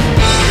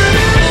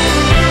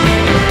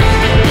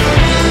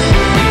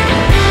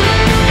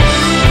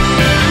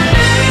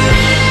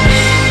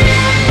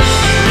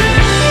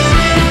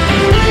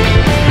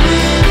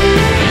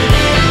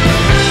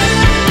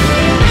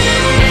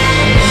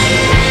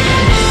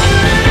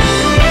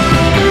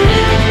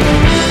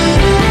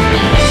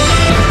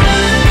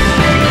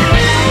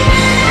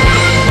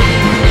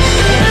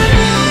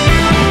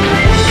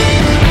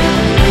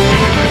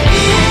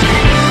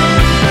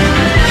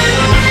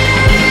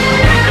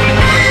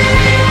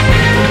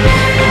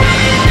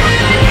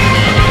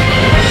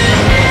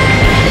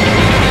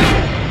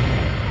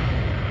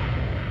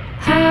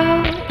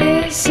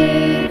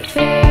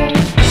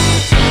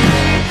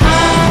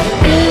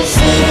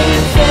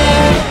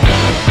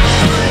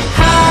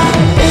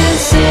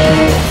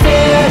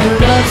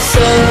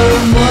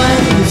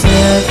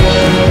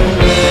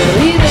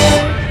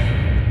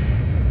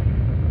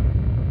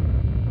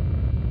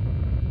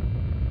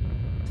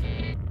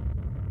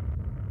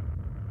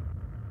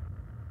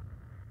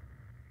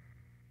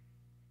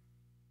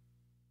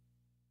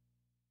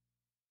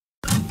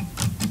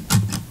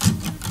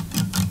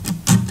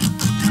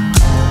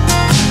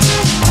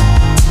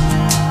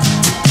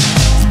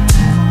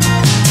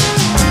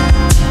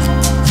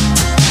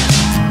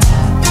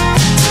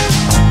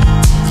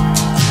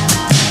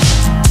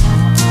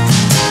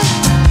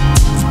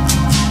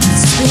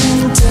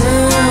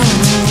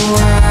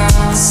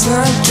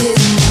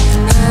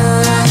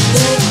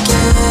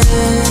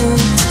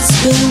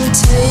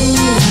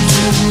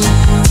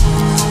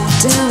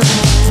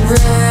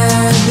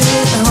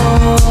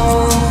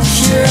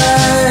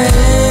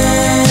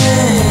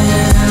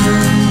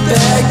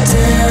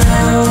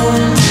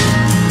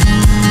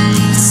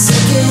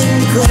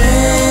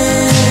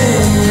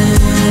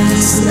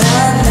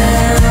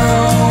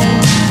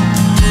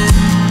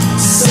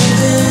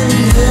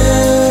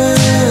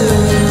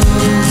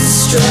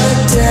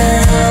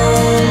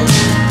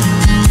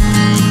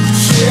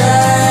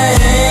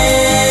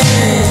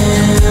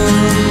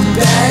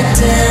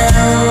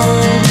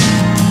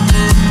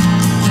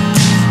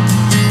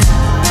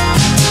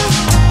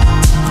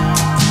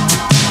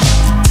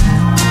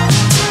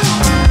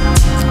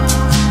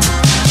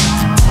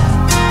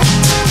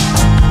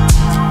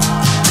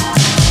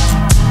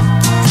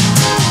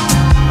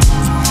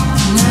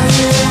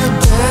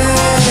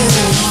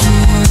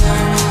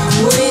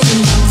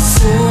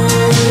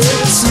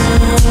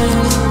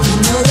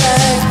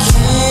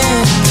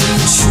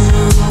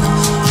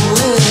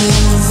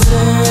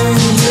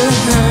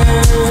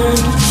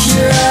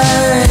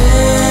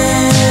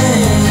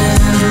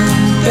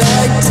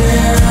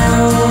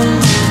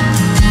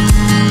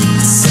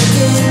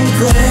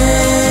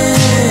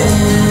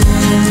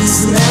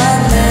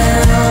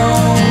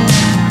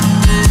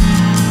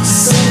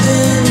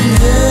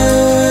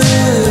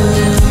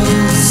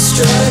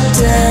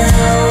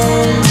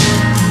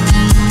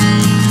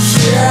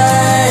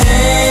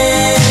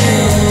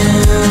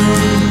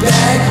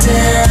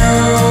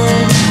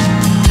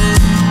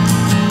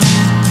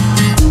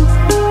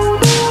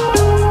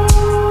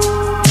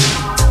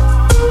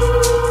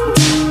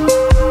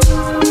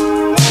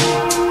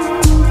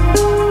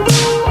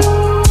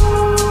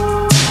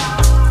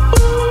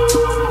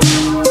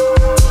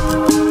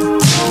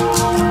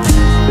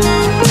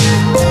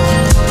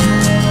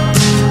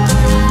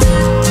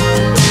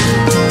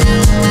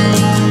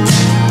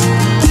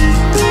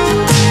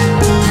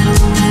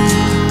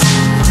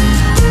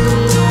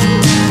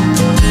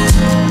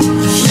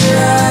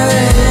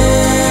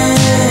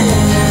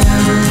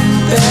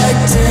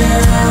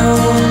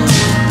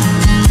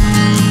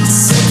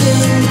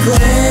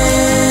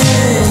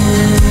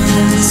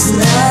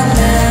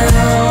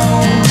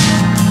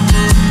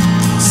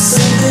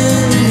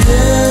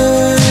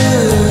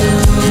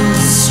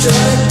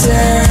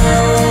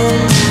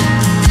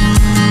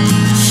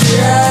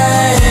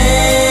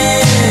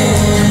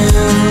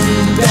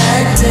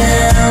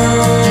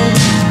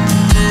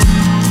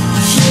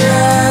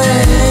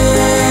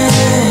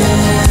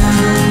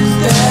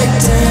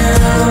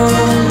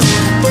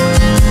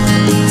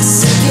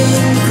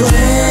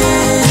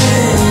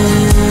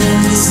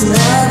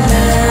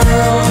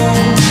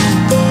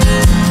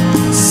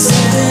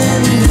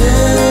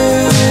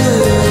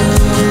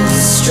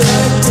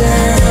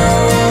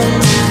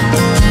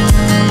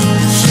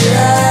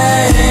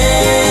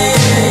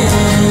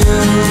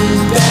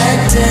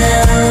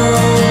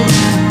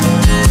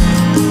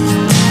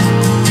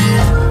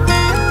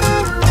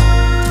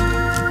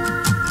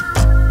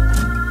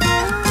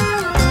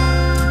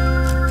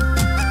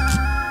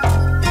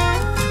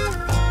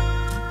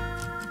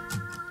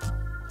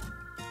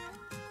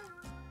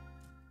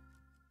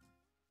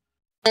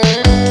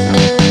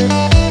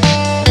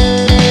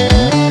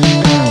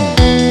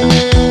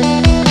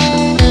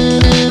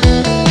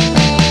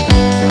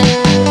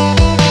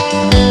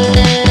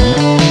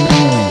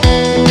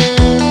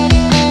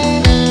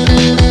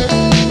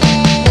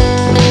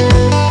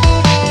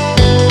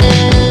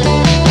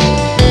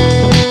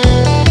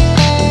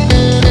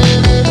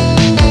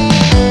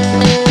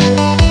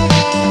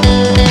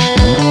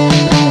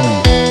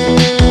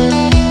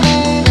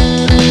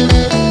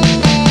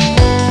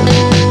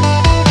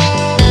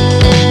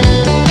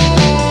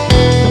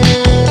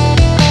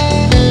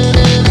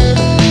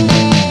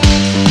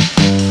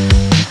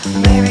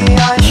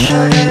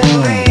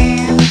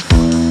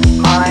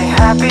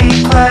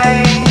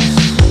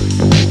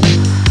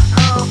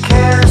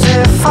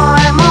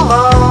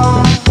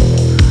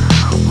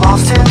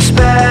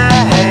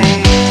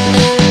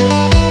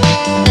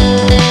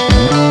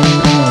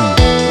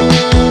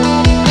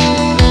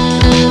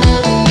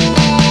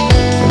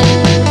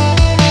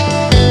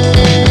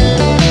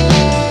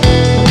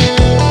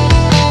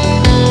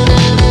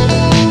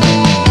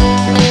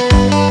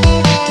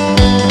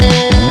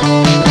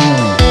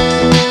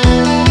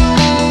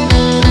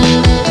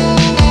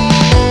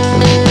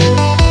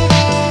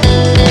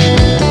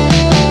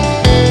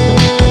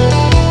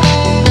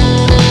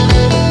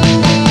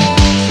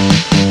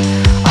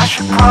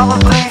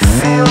 probably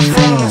feel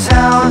things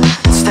out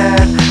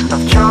instead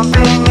of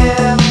jumping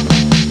in.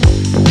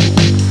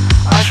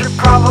 I should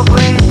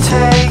probably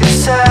take a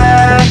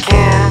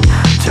second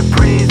to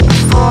breathe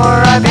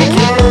before I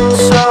begin.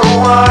 So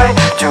why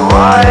do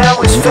I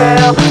always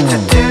fail to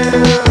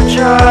do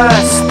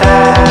just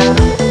that?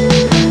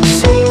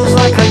 Seems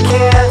like I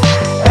can't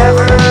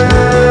ever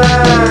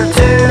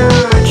do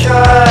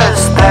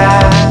just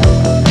that.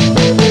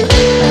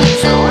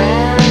 So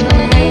in the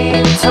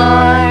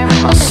meantime,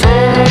 I'll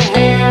sit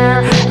here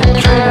and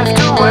drift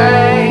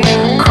away,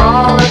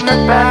 crawl in the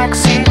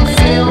backseat and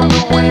feel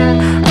the wind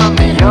from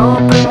the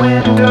open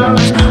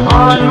windows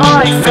on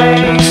my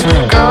face.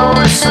 Go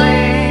to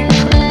sleep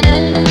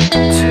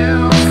to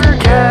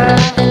forget,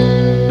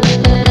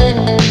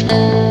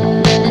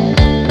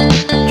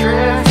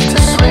 drift to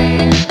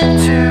sleep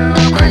to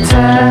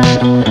pretend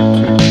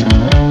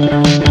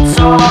it's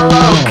all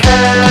okay.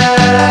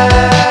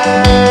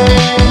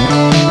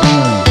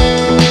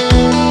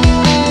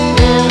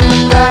 In the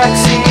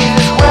backseat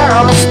is where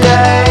I'll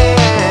stay,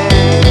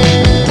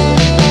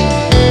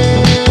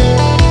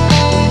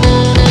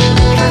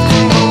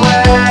 drifting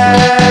away.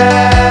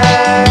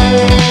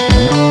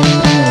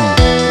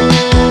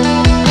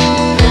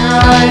 Here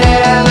I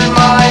am in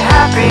my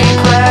happy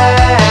place.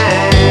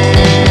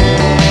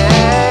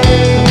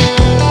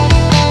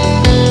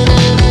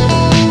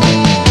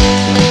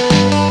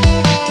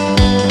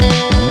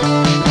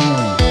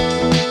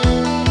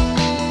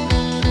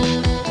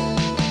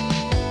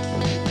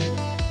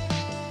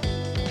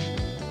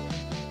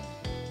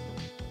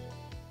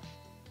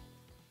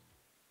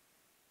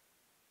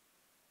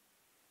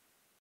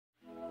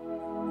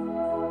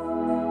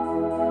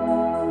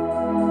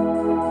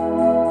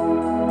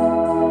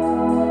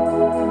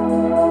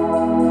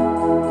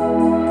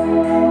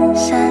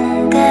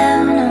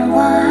 Sundown and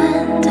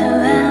wander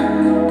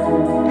around,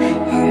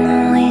 and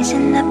always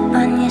end up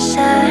on your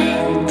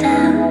side of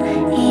town.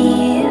 You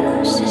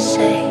used to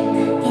say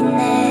you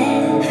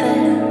never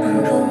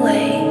move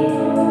away,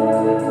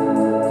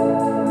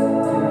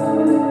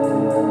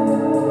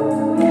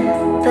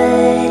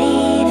 but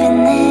even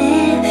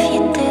if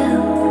you do,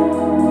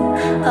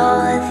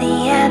 all of the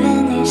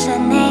avenues I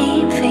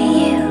named for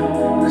you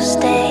will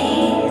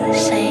stay the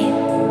same.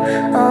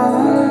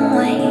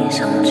 Always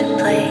hold your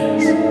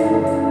place.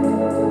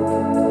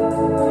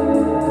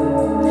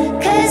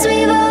 'Cause we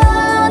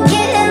won't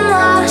get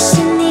lost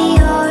in the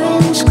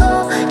orange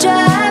glow.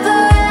 Drive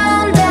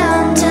around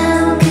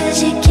downtown 'cause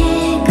you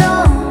can't go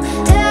home.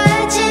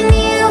 Touching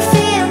you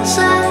feels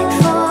like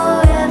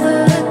forever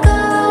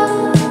ago.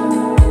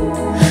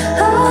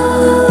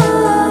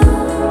 Oh,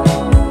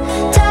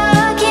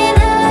 talking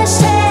us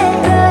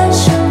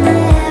headrush from the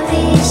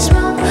heavy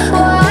smoke.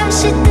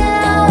 Wash it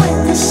down with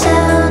the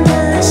sound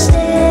of the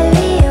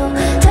stereo.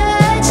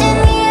 Touching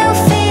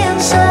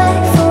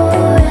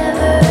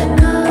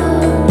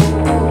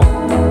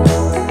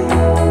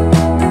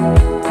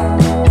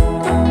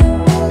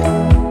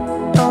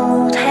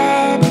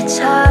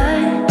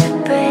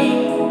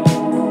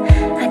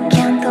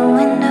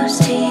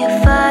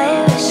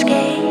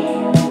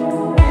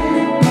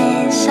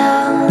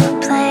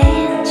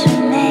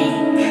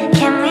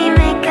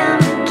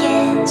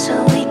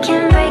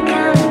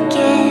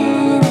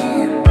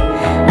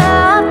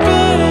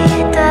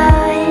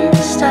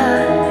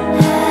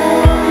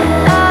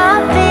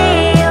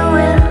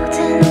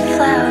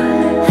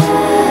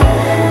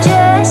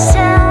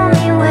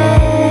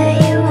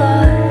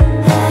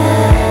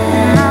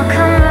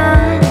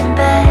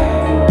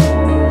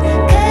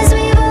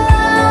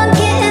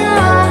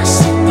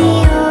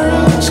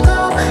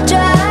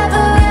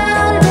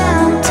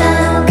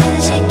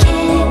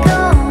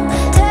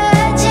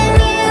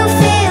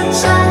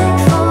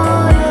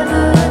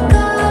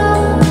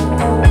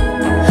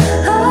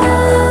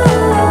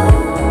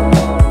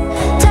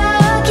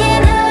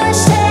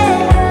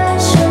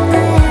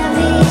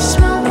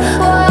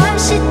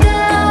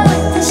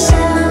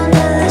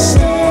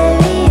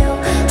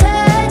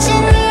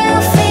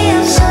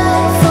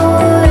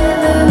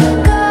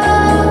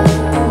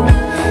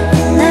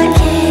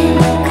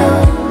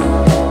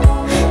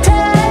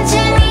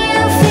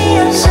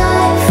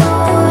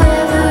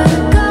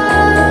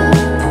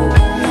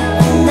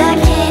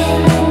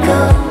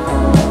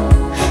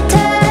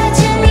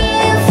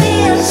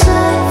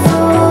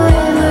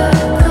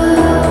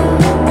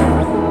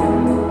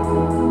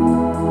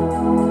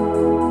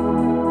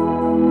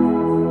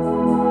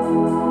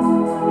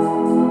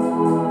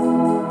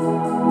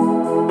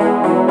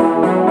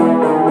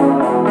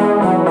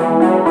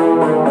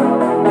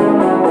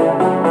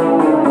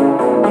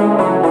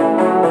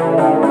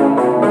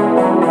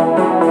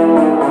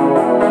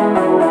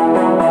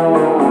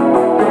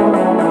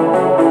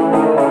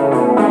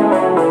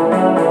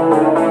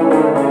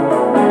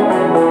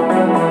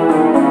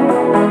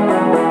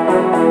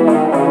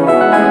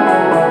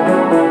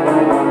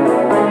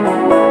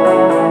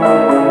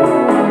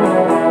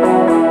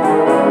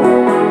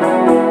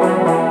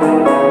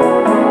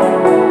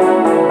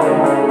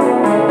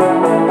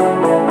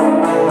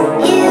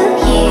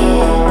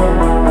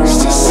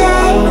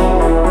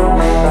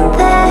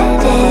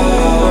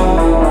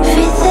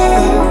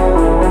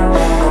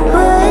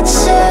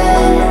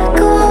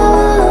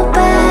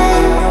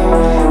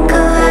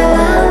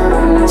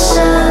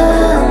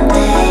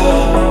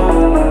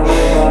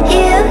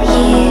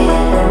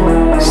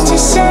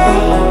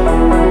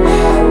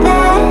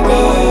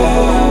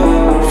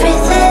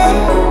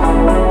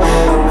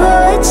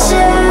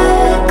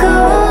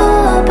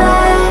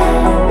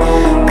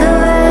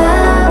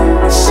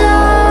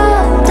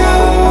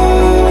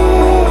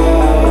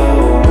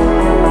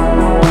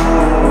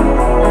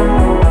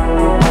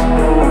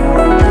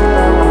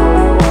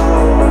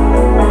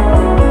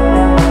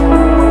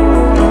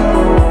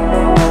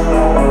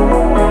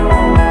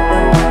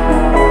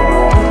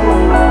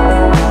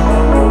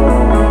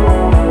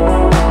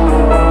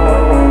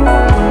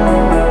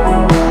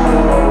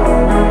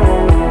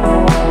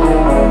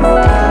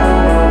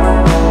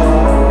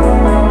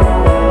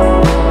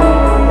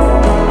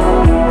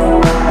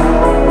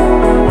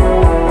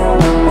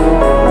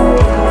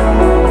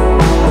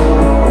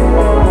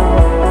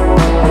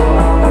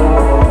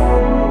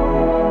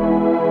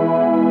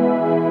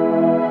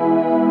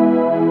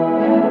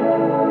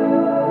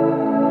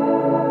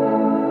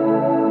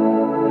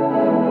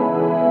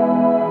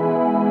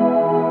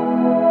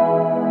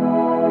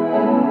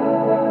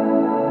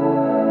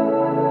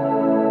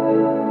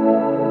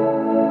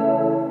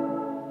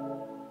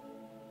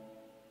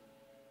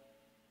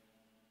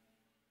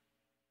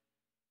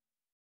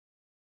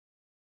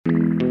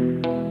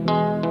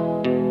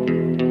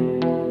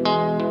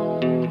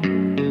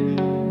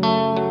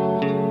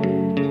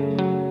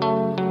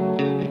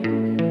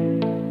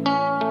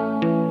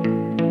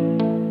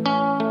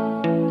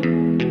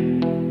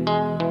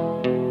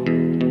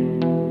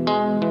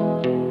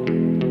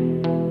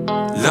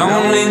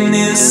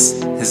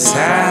Happiness has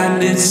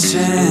had its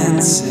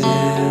chances,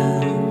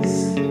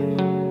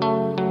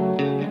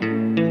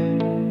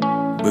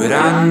 but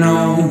I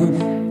know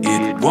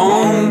it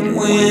won't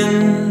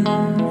win.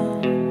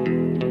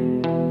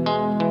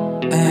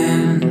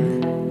 And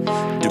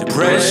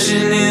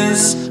depression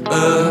is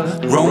a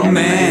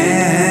romantic,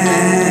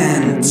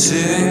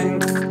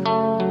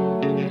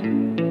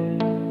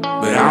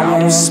 but I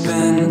won't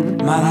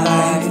spend my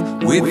life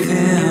with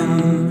him.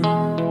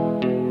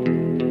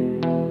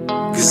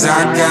 'Cause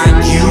I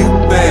got you,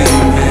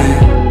 baby,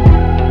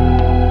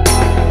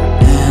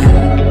 and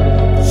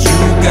you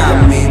got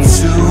me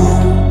too.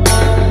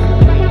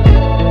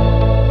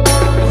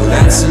 Well,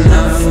 that's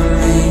enough for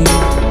me.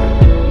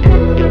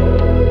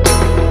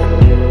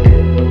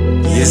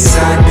 Yes,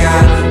 I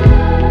got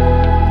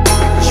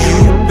you,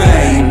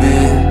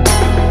 baby,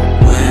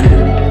 when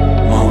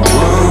my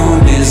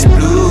world is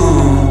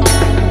blue.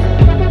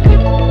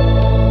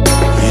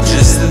 You're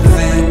just the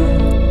thing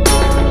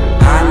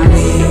I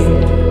need.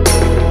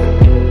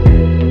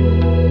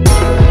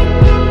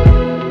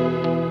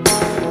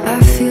 I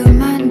feel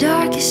my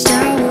darkest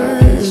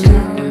hours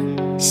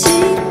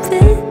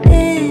seeping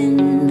in,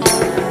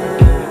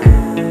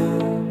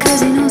 'cause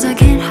he knows I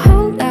can't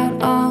hold out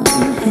on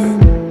him.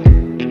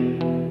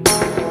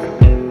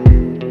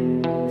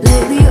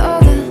 Lately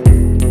all the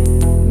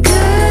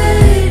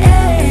good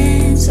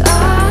ends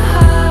are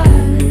hard,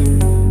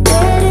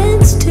 dead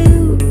ends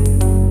too.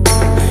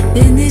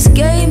 In this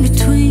game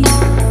between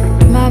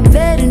my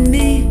bed and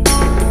me,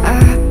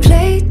 I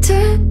play to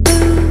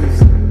lose.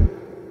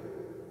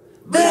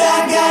 But I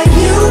got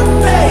you,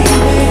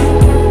 baby,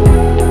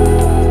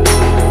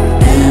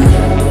 and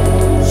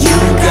you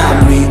got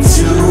me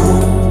too.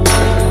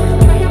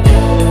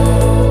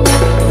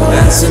 Well,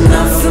 that's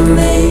enough for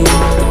me.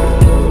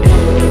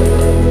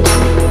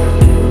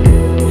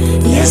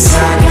 Yes,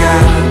 I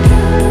got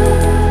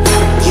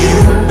you,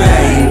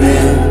 baby,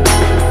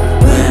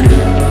 when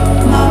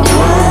my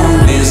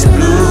world is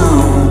blue.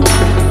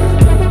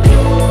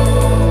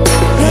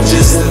 You're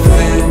just the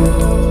thing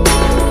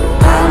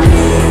I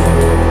need.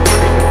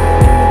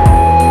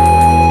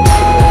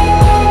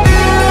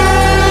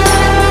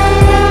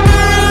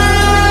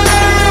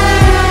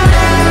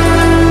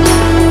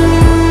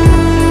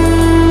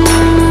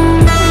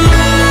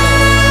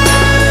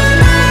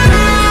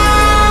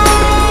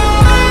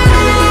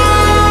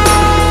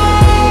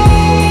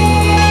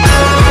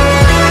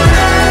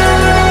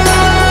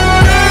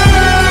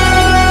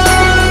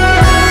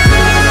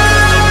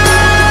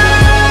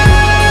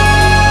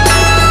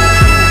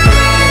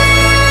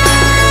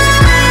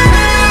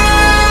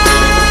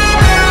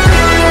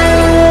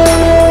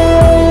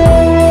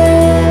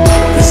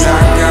 Cause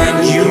I got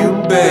you,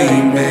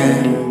 baby,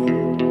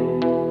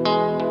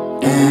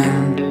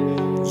 and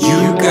you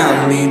got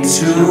me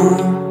too.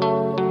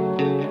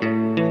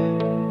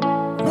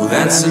 Well,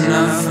 that's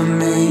enough for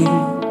me.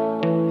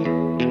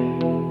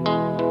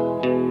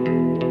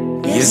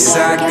 Yes, I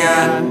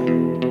got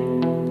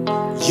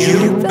you,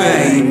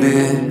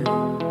 baby,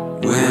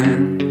 when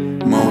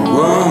my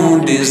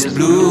world is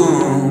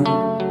blue.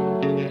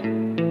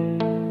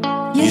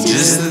 You're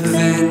just the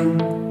thing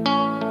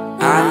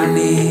I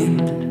need.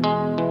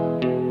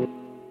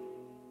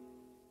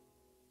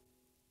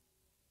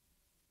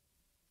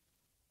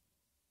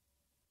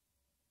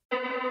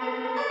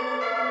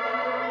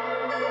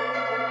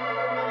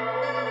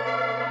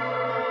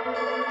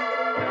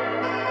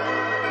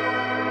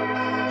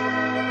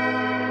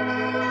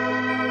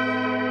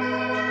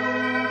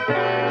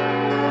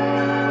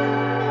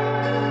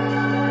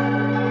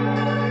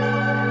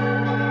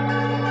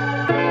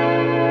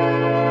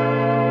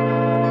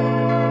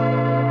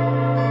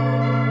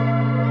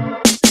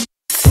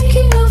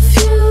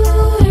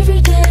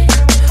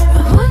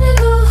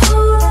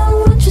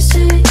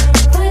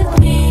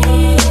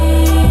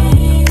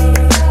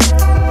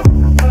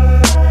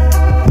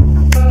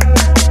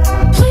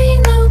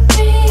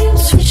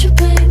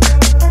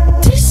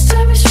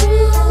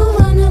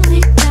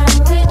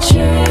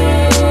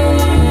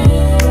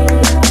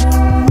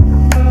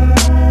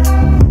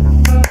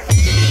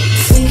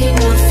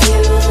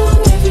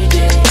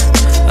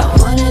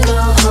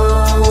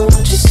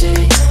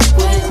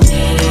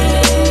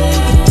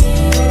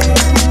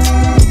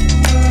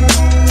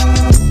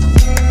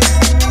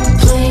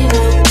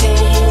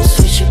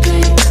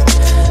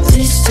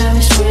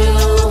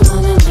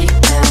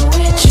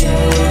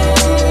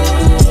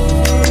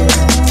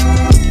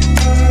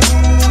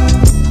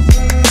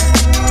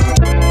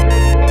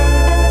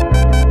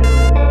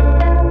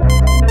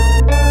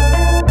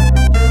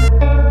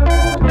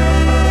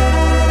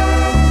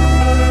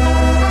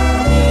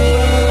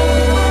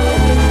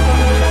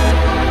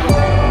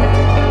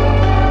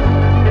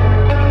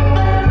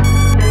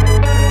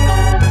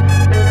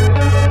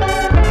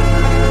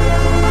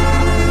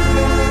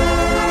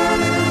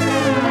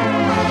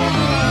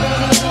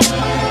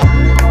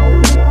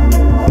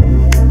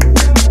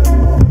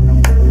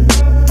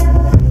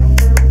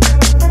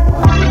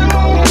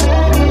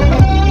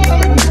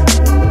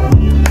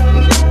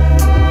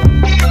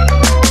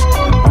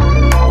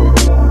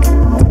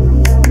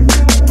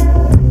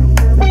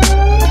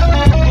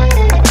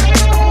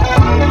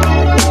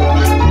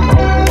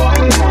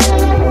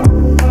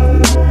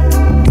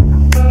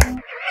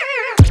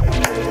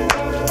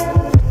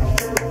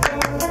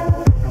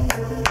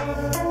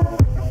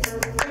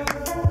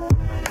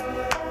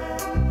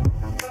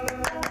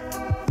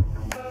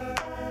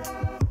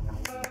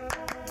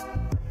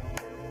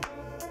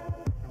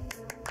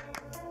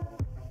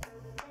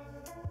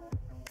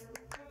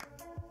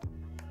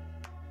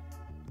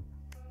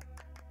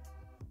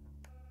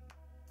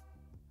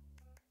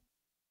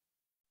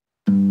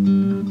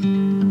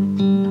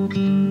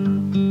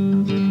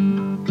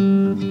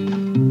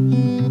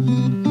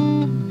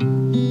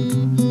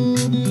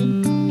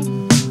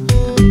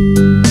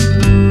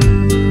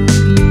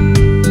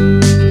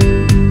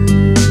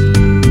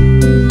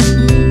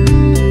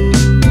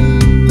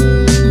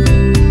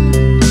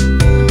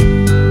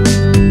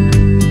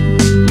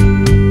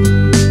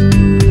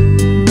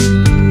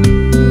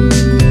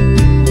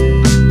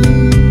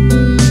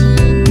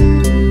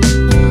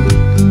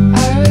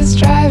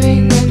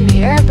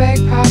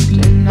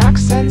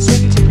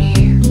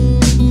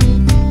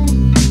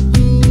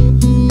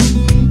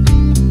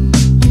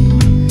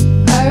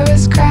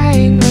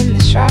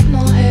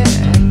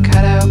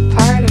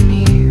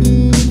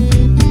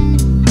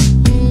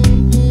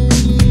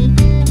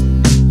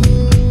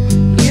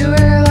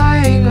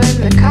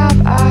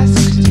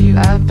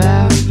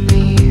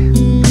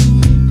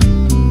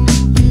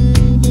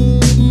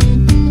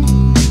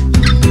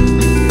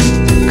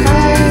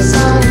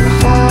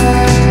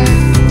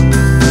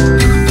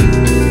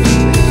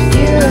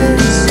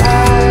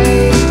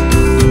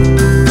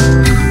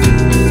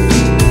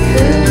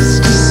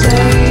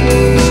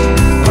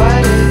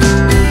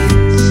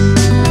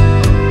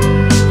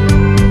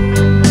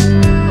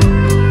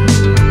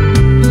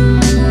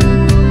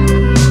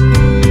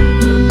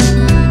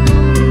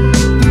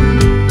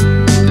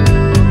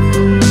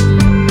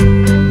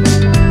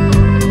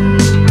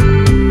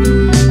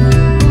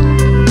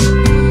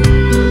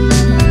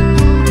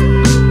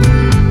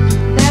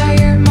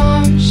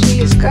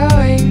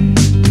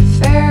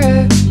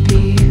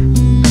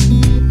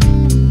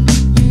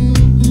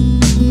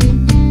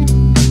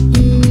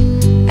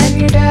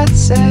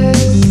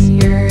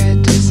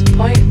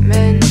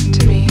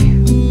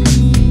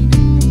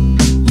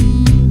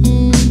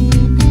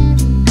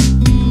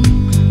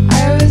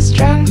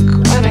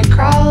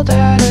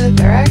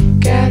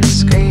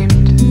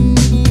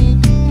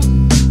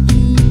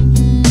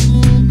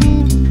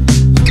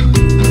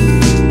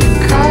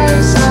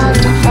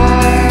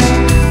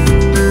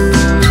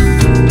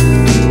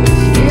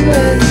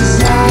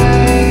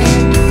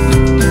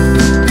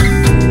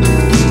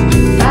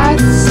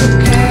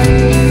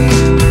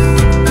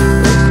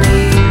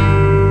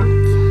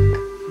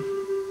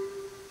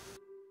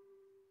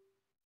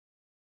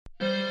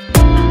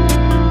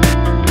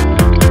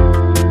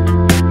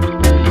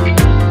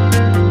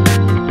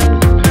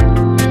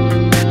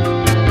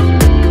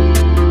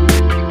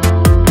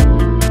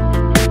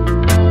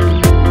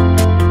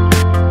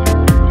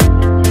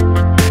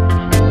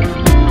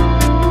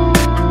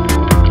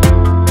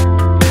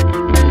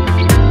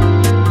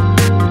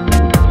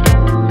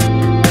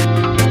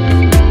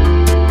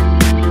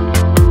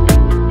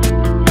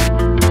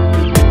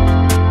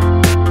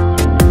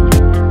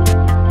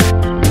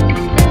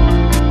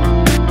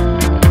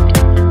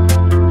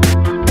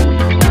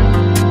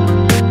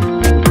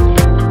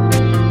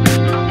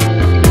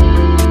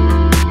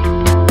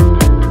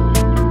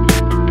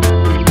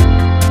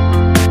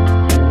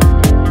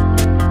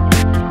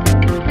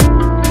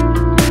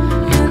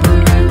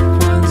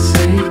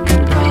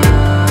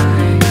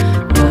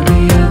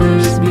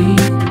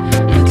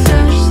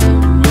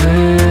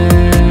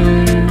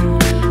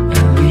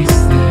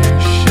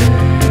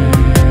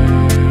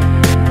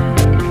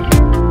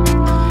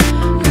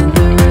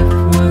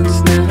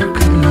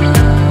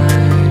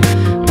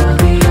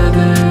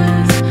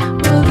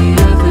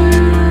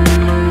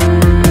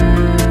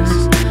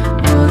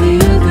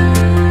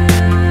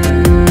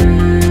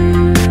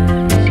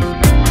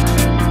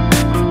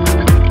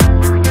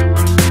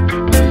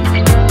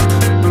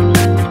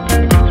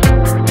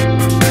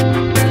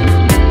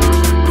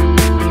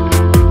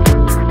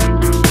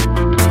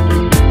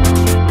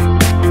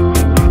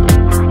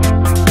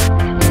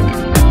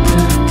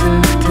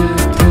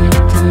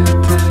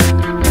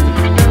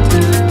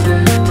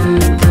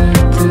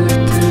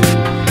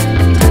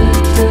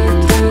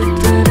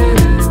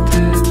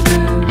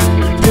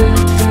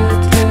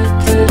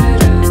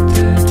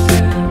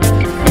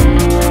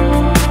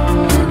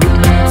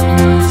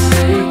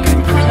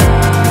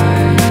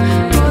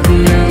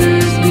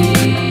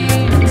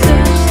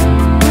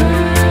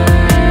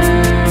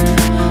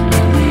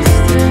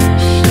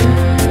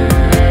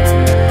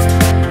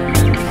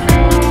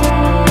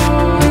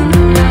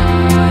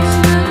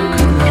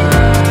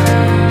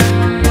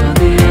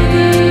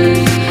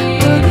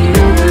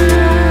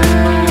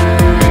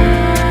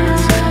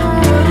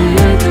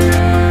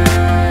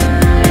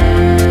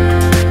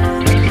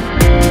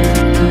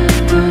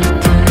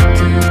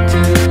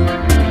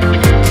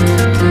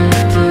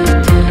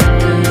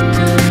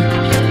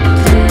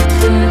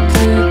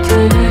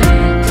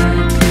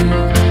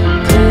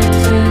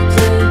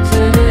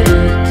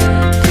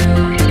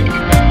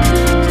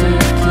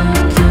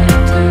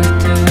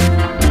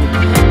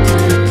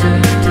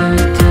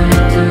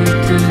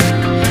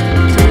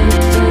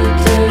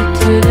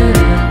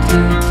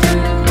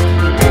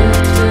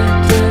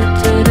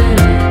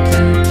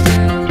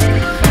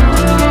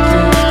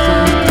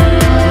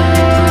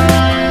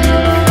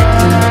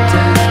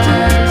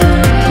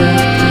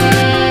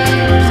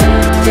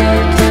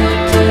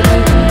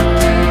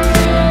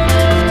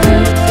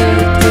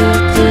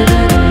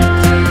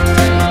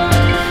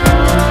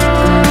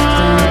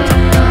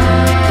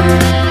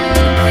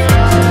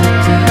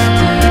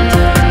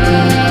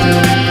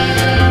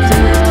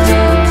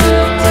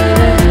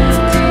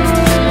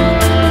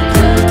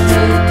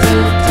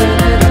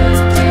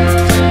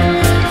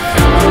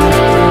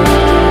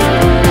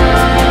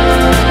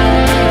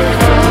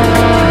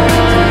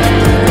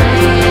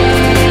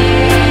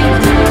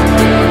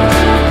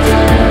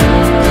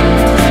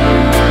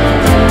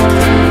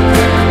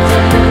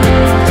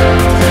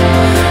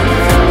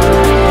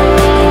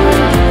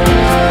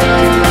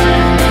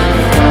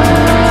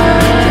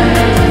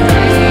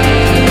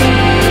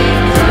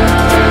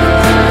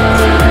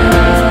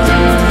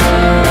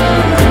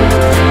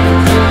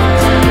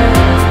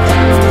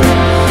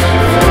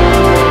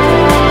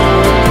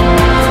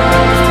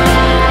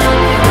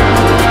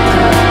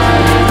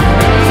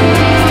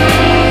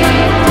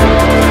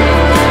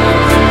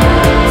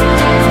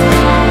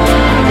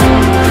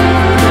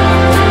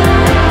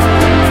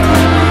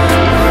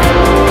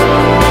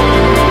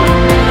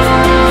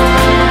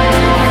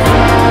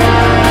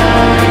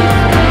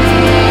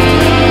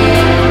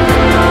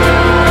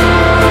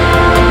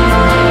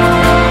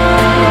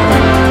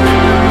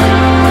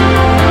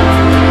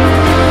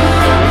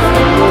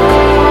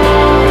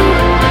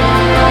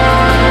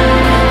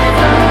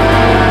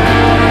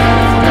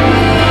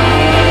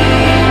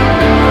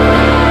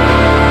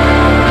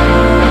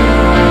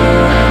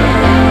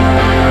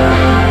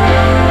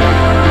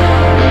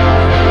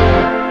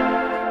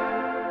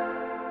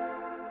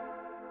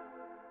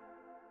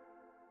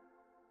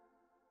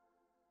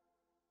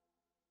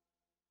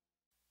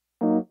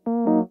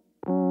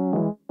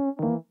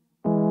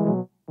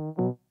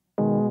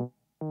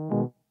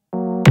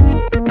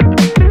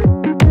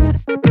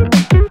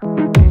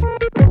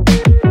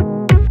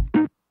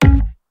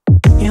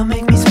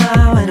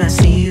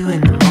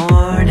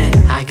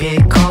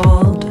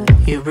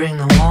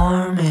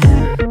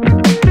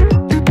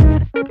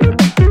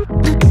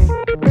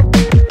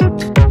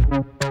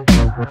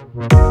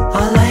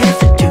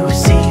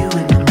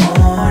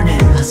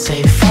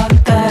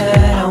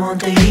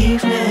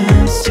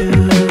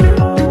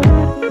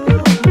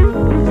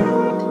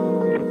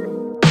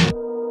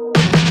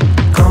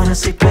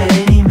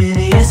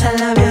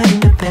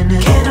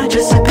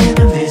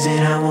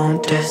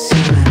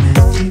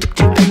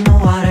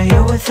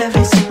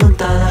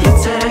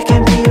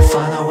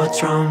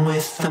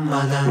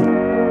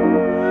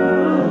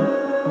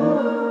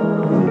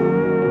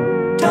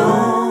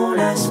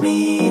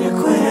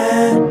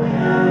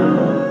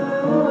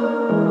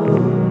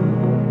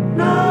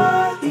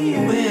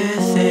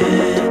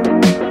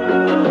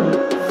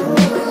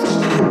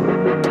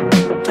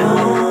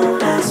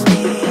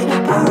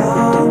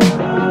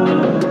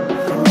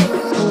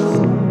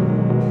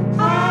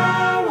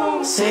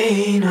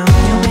 say no.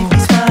 You make me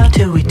smile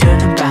till we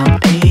turn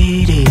about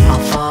 80. I'll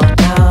fall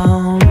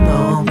down, but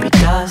won't be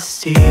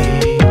dusty.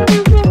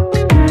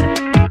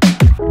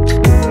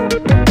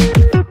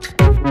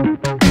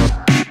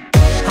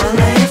 All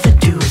I ever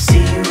do is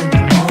see you in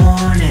the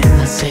morning.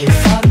 I say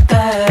fuck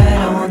that,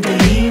 I want the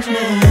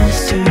evenings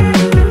too.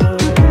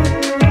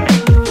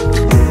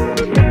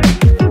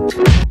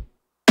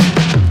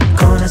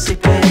 Gonna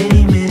sleep at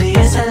any minute,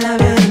 yes I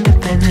love you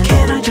independent.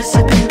 Can I just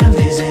slip in a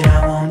visit,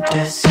 I won't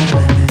test you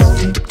limits.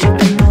 Deep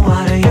in the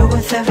water, you're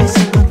worth every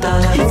single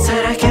dollar. It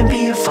said I can't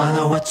be your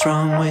father, what's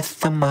wrong with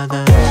the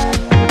mother?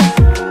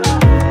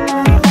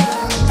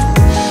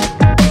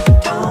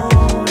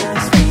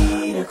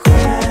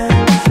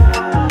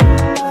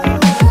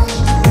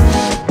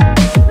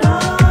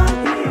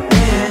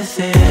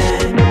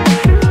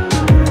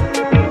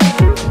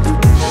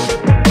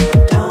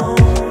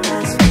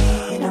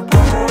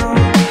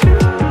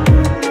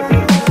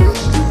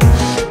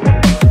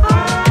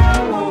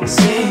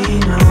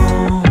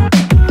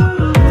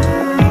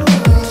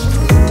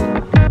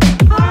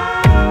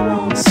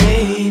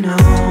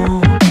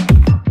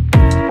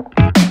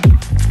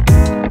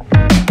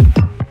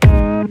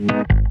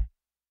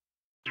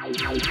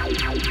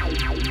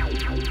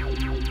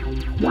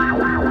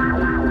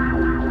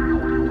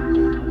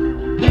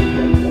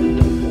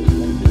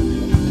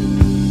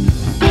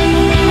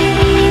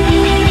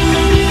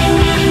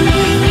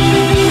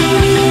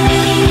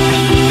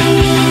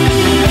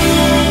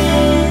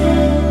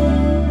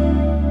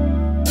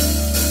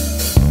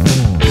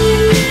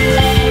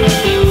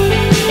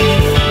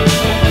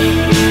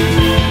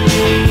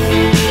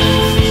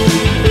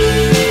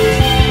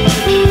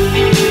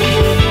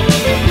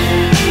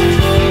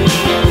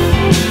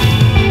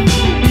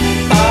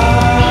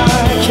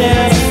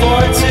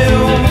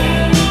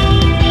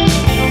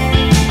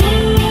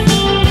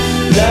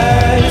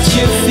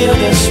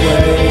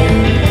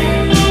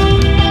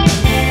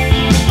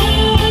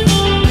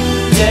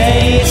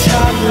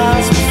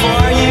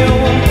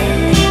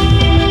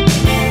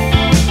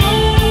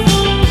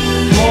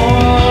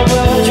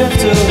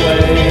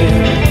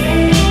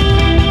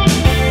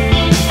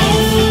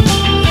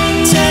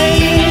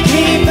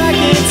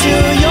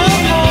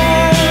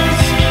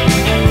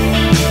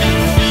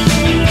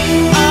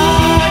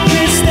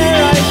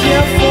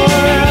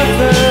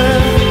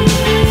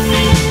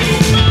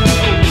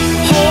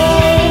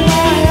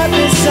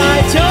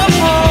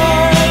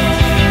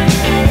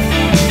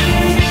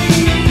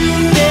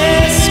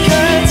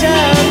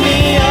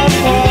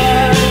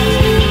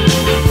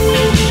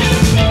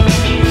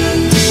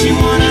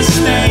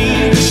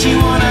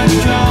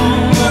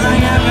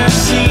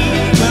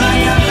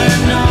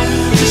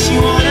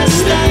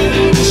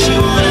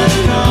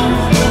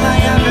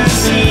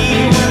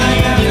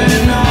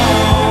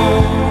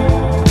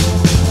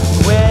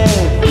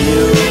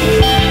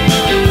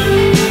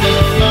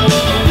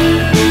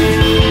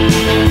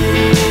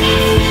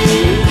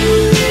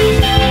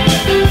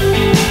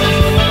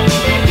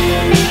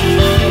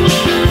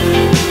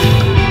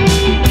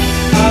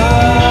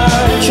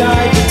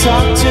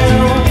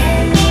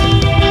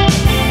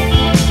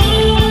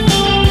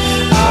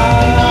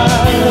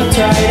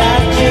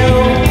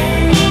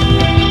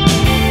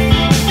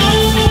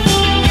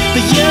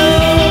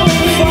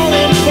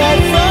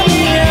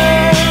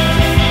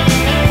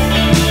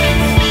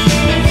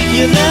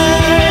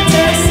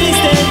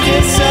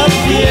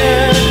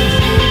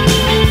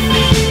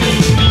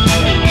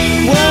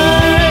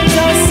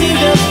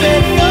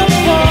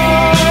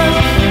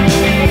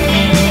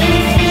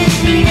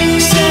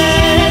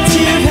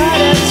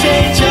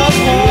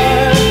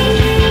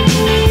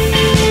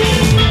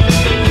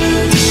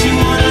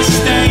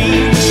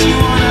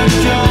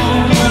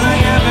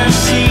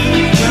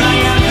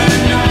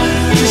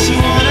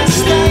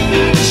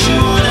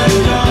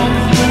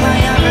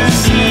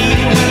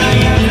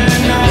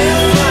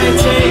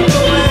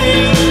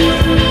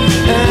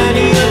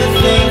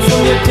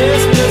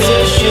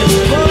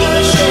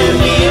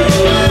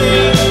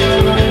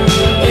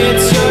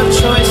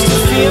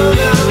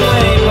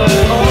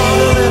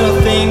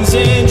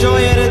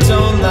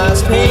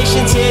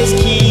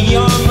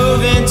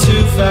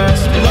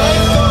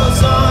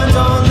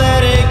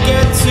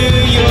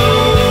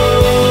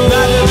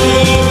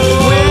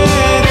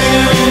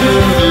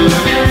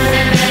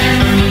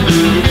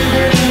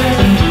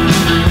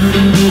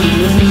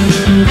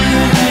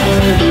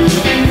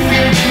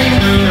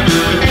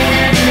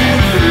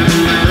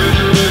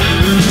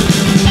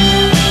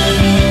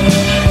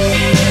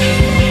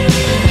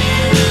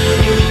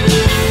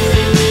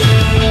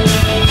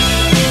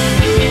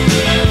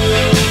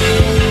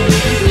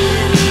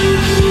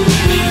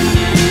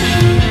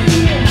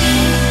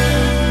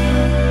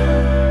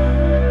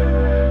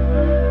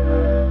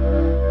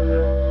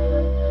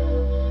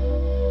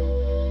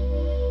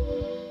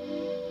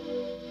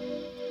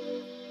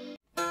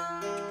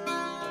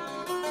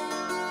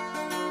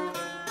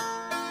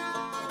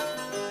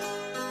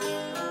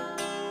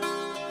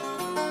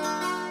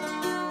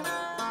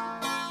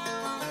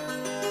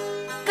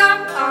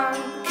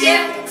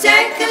 Yeah,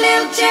 take a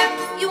little trip.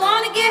 You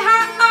wanna get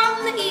high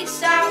on the east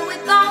side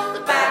with all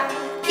the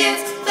bad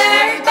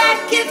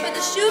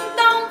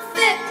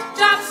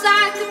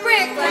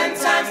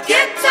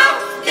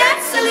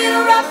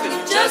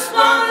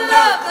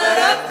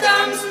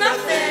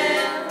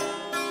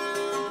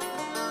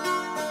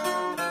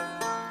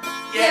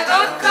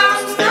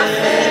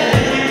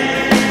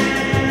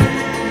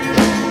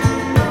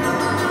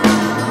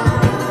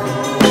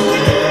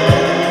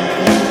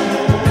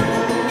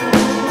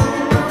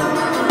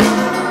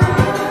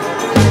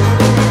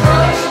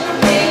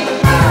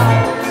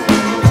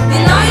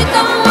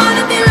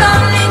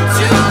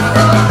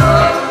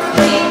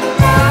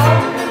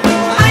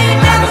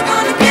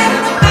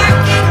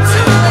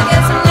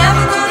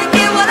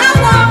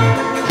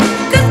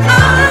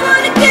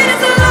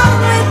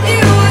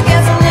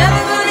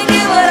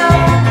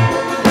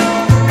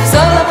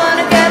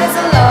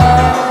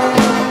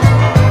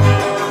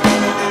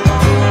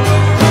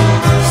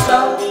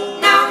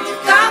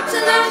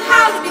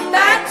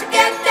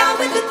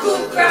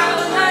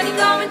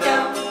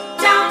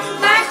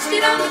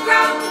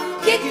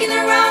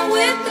around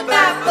with the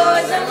bad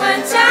boys. And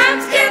when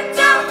times get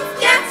tough,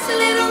 gets a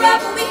little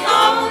rough, we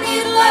all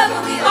need love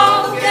and we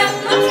all get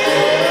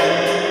nothing.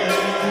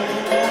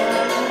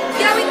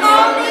 Yeah, we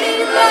all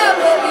need love,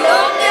 but we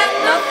all get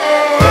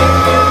nothing.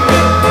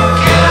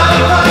 Get out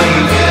while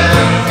you can.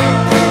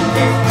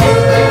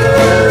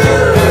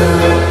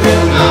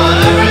 Not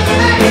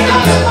everything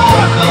that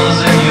sparkles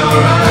in your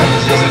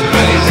eyes is a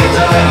crazy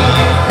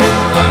diamond.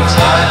 I'm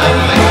tired of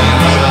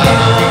making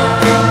trouble.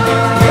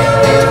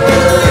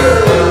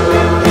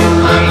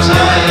 I'm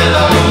tired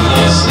of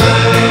the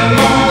same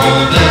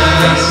old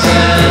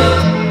dancing.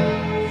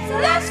 So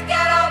let's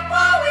get up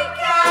while we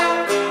can.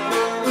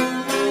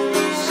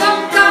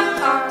 Some come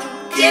on,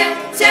 dip,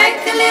 take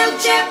a little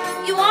chip.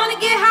 You wanna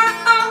get high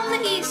on the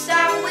east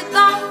side with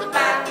all the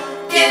bad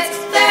kids,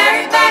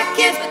 very bad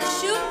kids, but the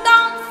shoe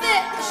don't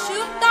fit, the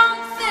shoe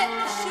don't fit,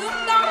 the shoe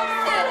don't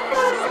fit, the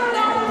shoe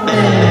don't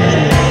fit.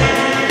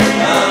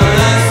 I'm an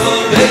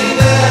asshole,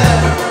 baby.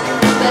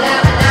 But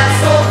I'm an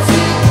asshole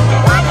too.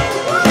 What?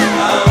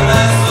 I'm an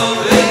asshole,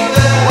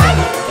 baby.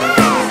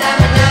 'Cause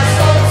I'm an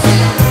asshole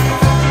too.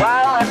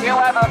 Well, if you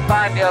ever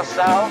find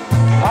yourself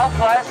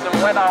hopeless and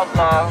without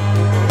love,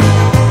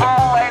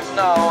 always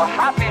know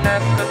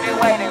happiness could be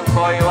waiting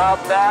for you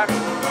out there.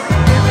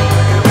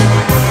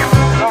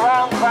 The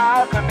wrong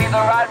crowd could be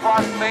the right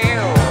one for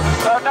you,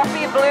 so don't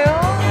be blue.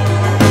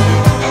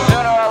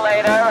 Sooner or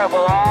later it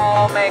will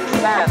all make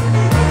sense.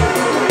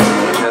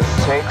 Just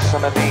take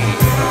some of these.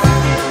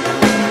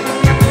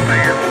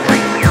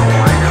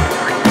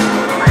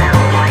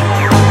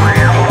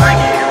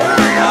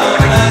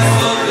 I'm an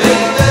asshole,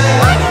 baby.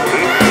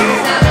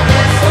 I'm an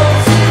asshole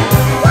too.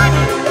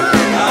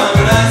 I'm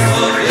an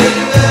asshole,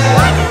 baby.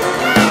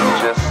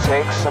 Just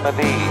take some of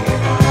these.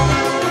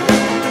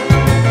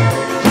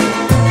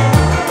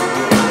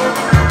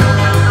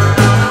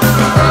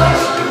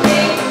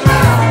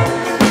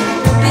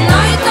 You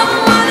know you don't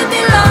wanna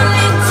be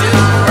lonely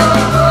too.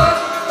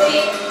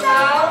 Deep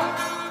down.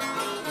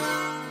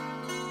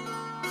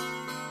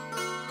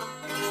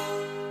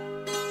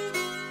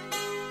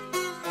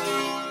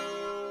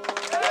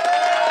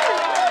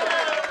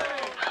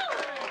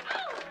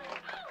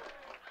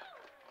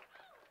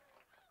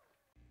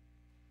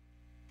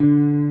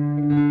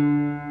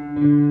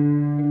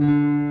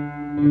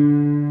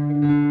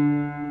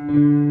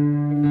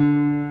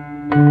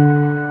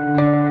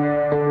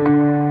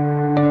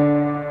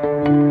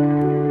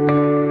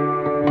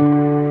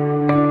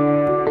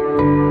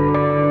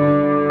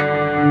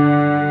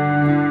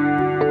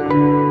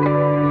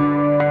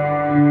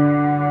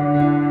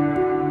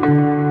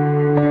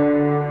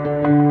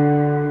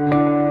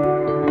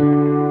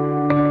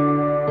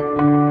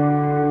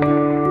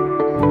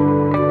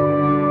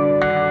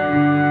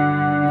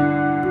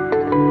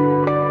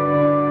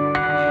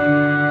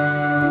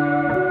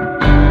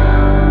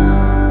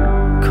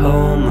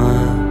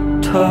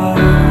 Comatose,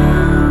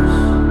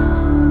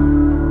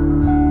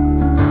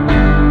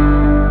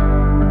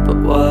 but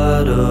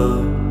wide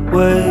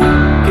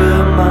awake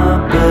in my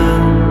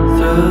bed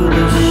through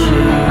the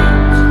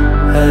sheets,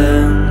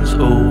 hands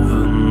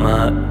over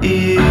my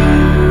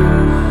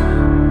ears,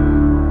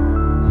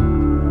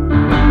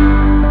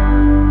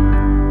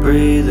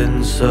 breathing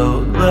so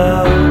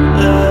loud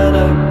that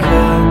I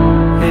can't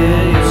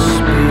hear you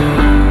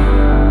speak,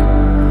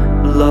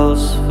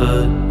 lost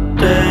for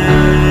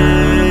days,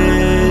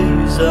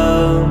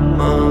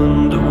 I'm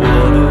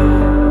underwater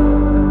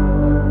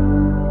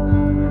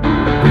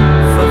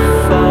for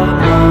far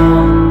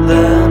more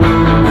than a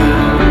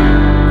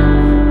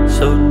week,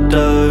 so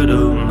tired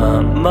of my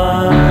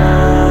mind,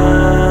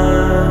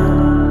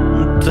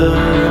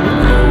 turning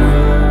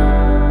over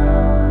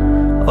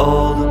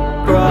all the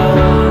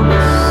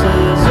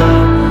promises I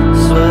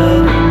swear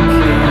to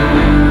keep.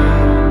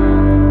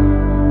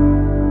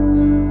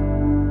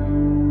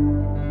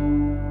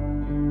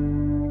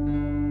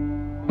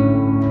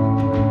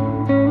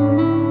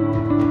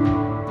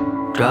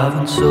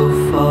 Driving so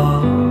far,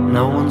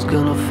 no one's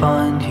gonna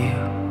find you.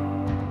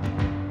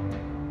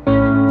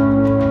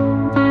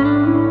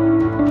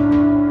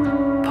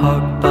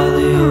 Parked by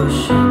the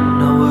ocean,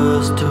 nowhere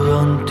else to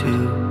run to.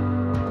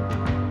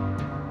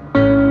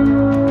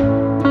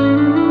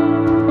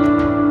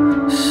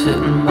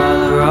 Sitting by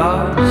the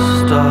rocks,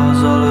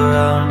 stars all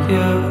around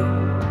you.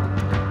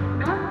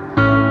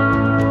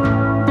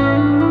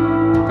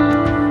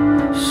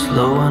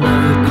 Slowing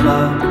every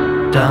clock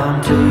down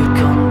till you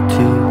come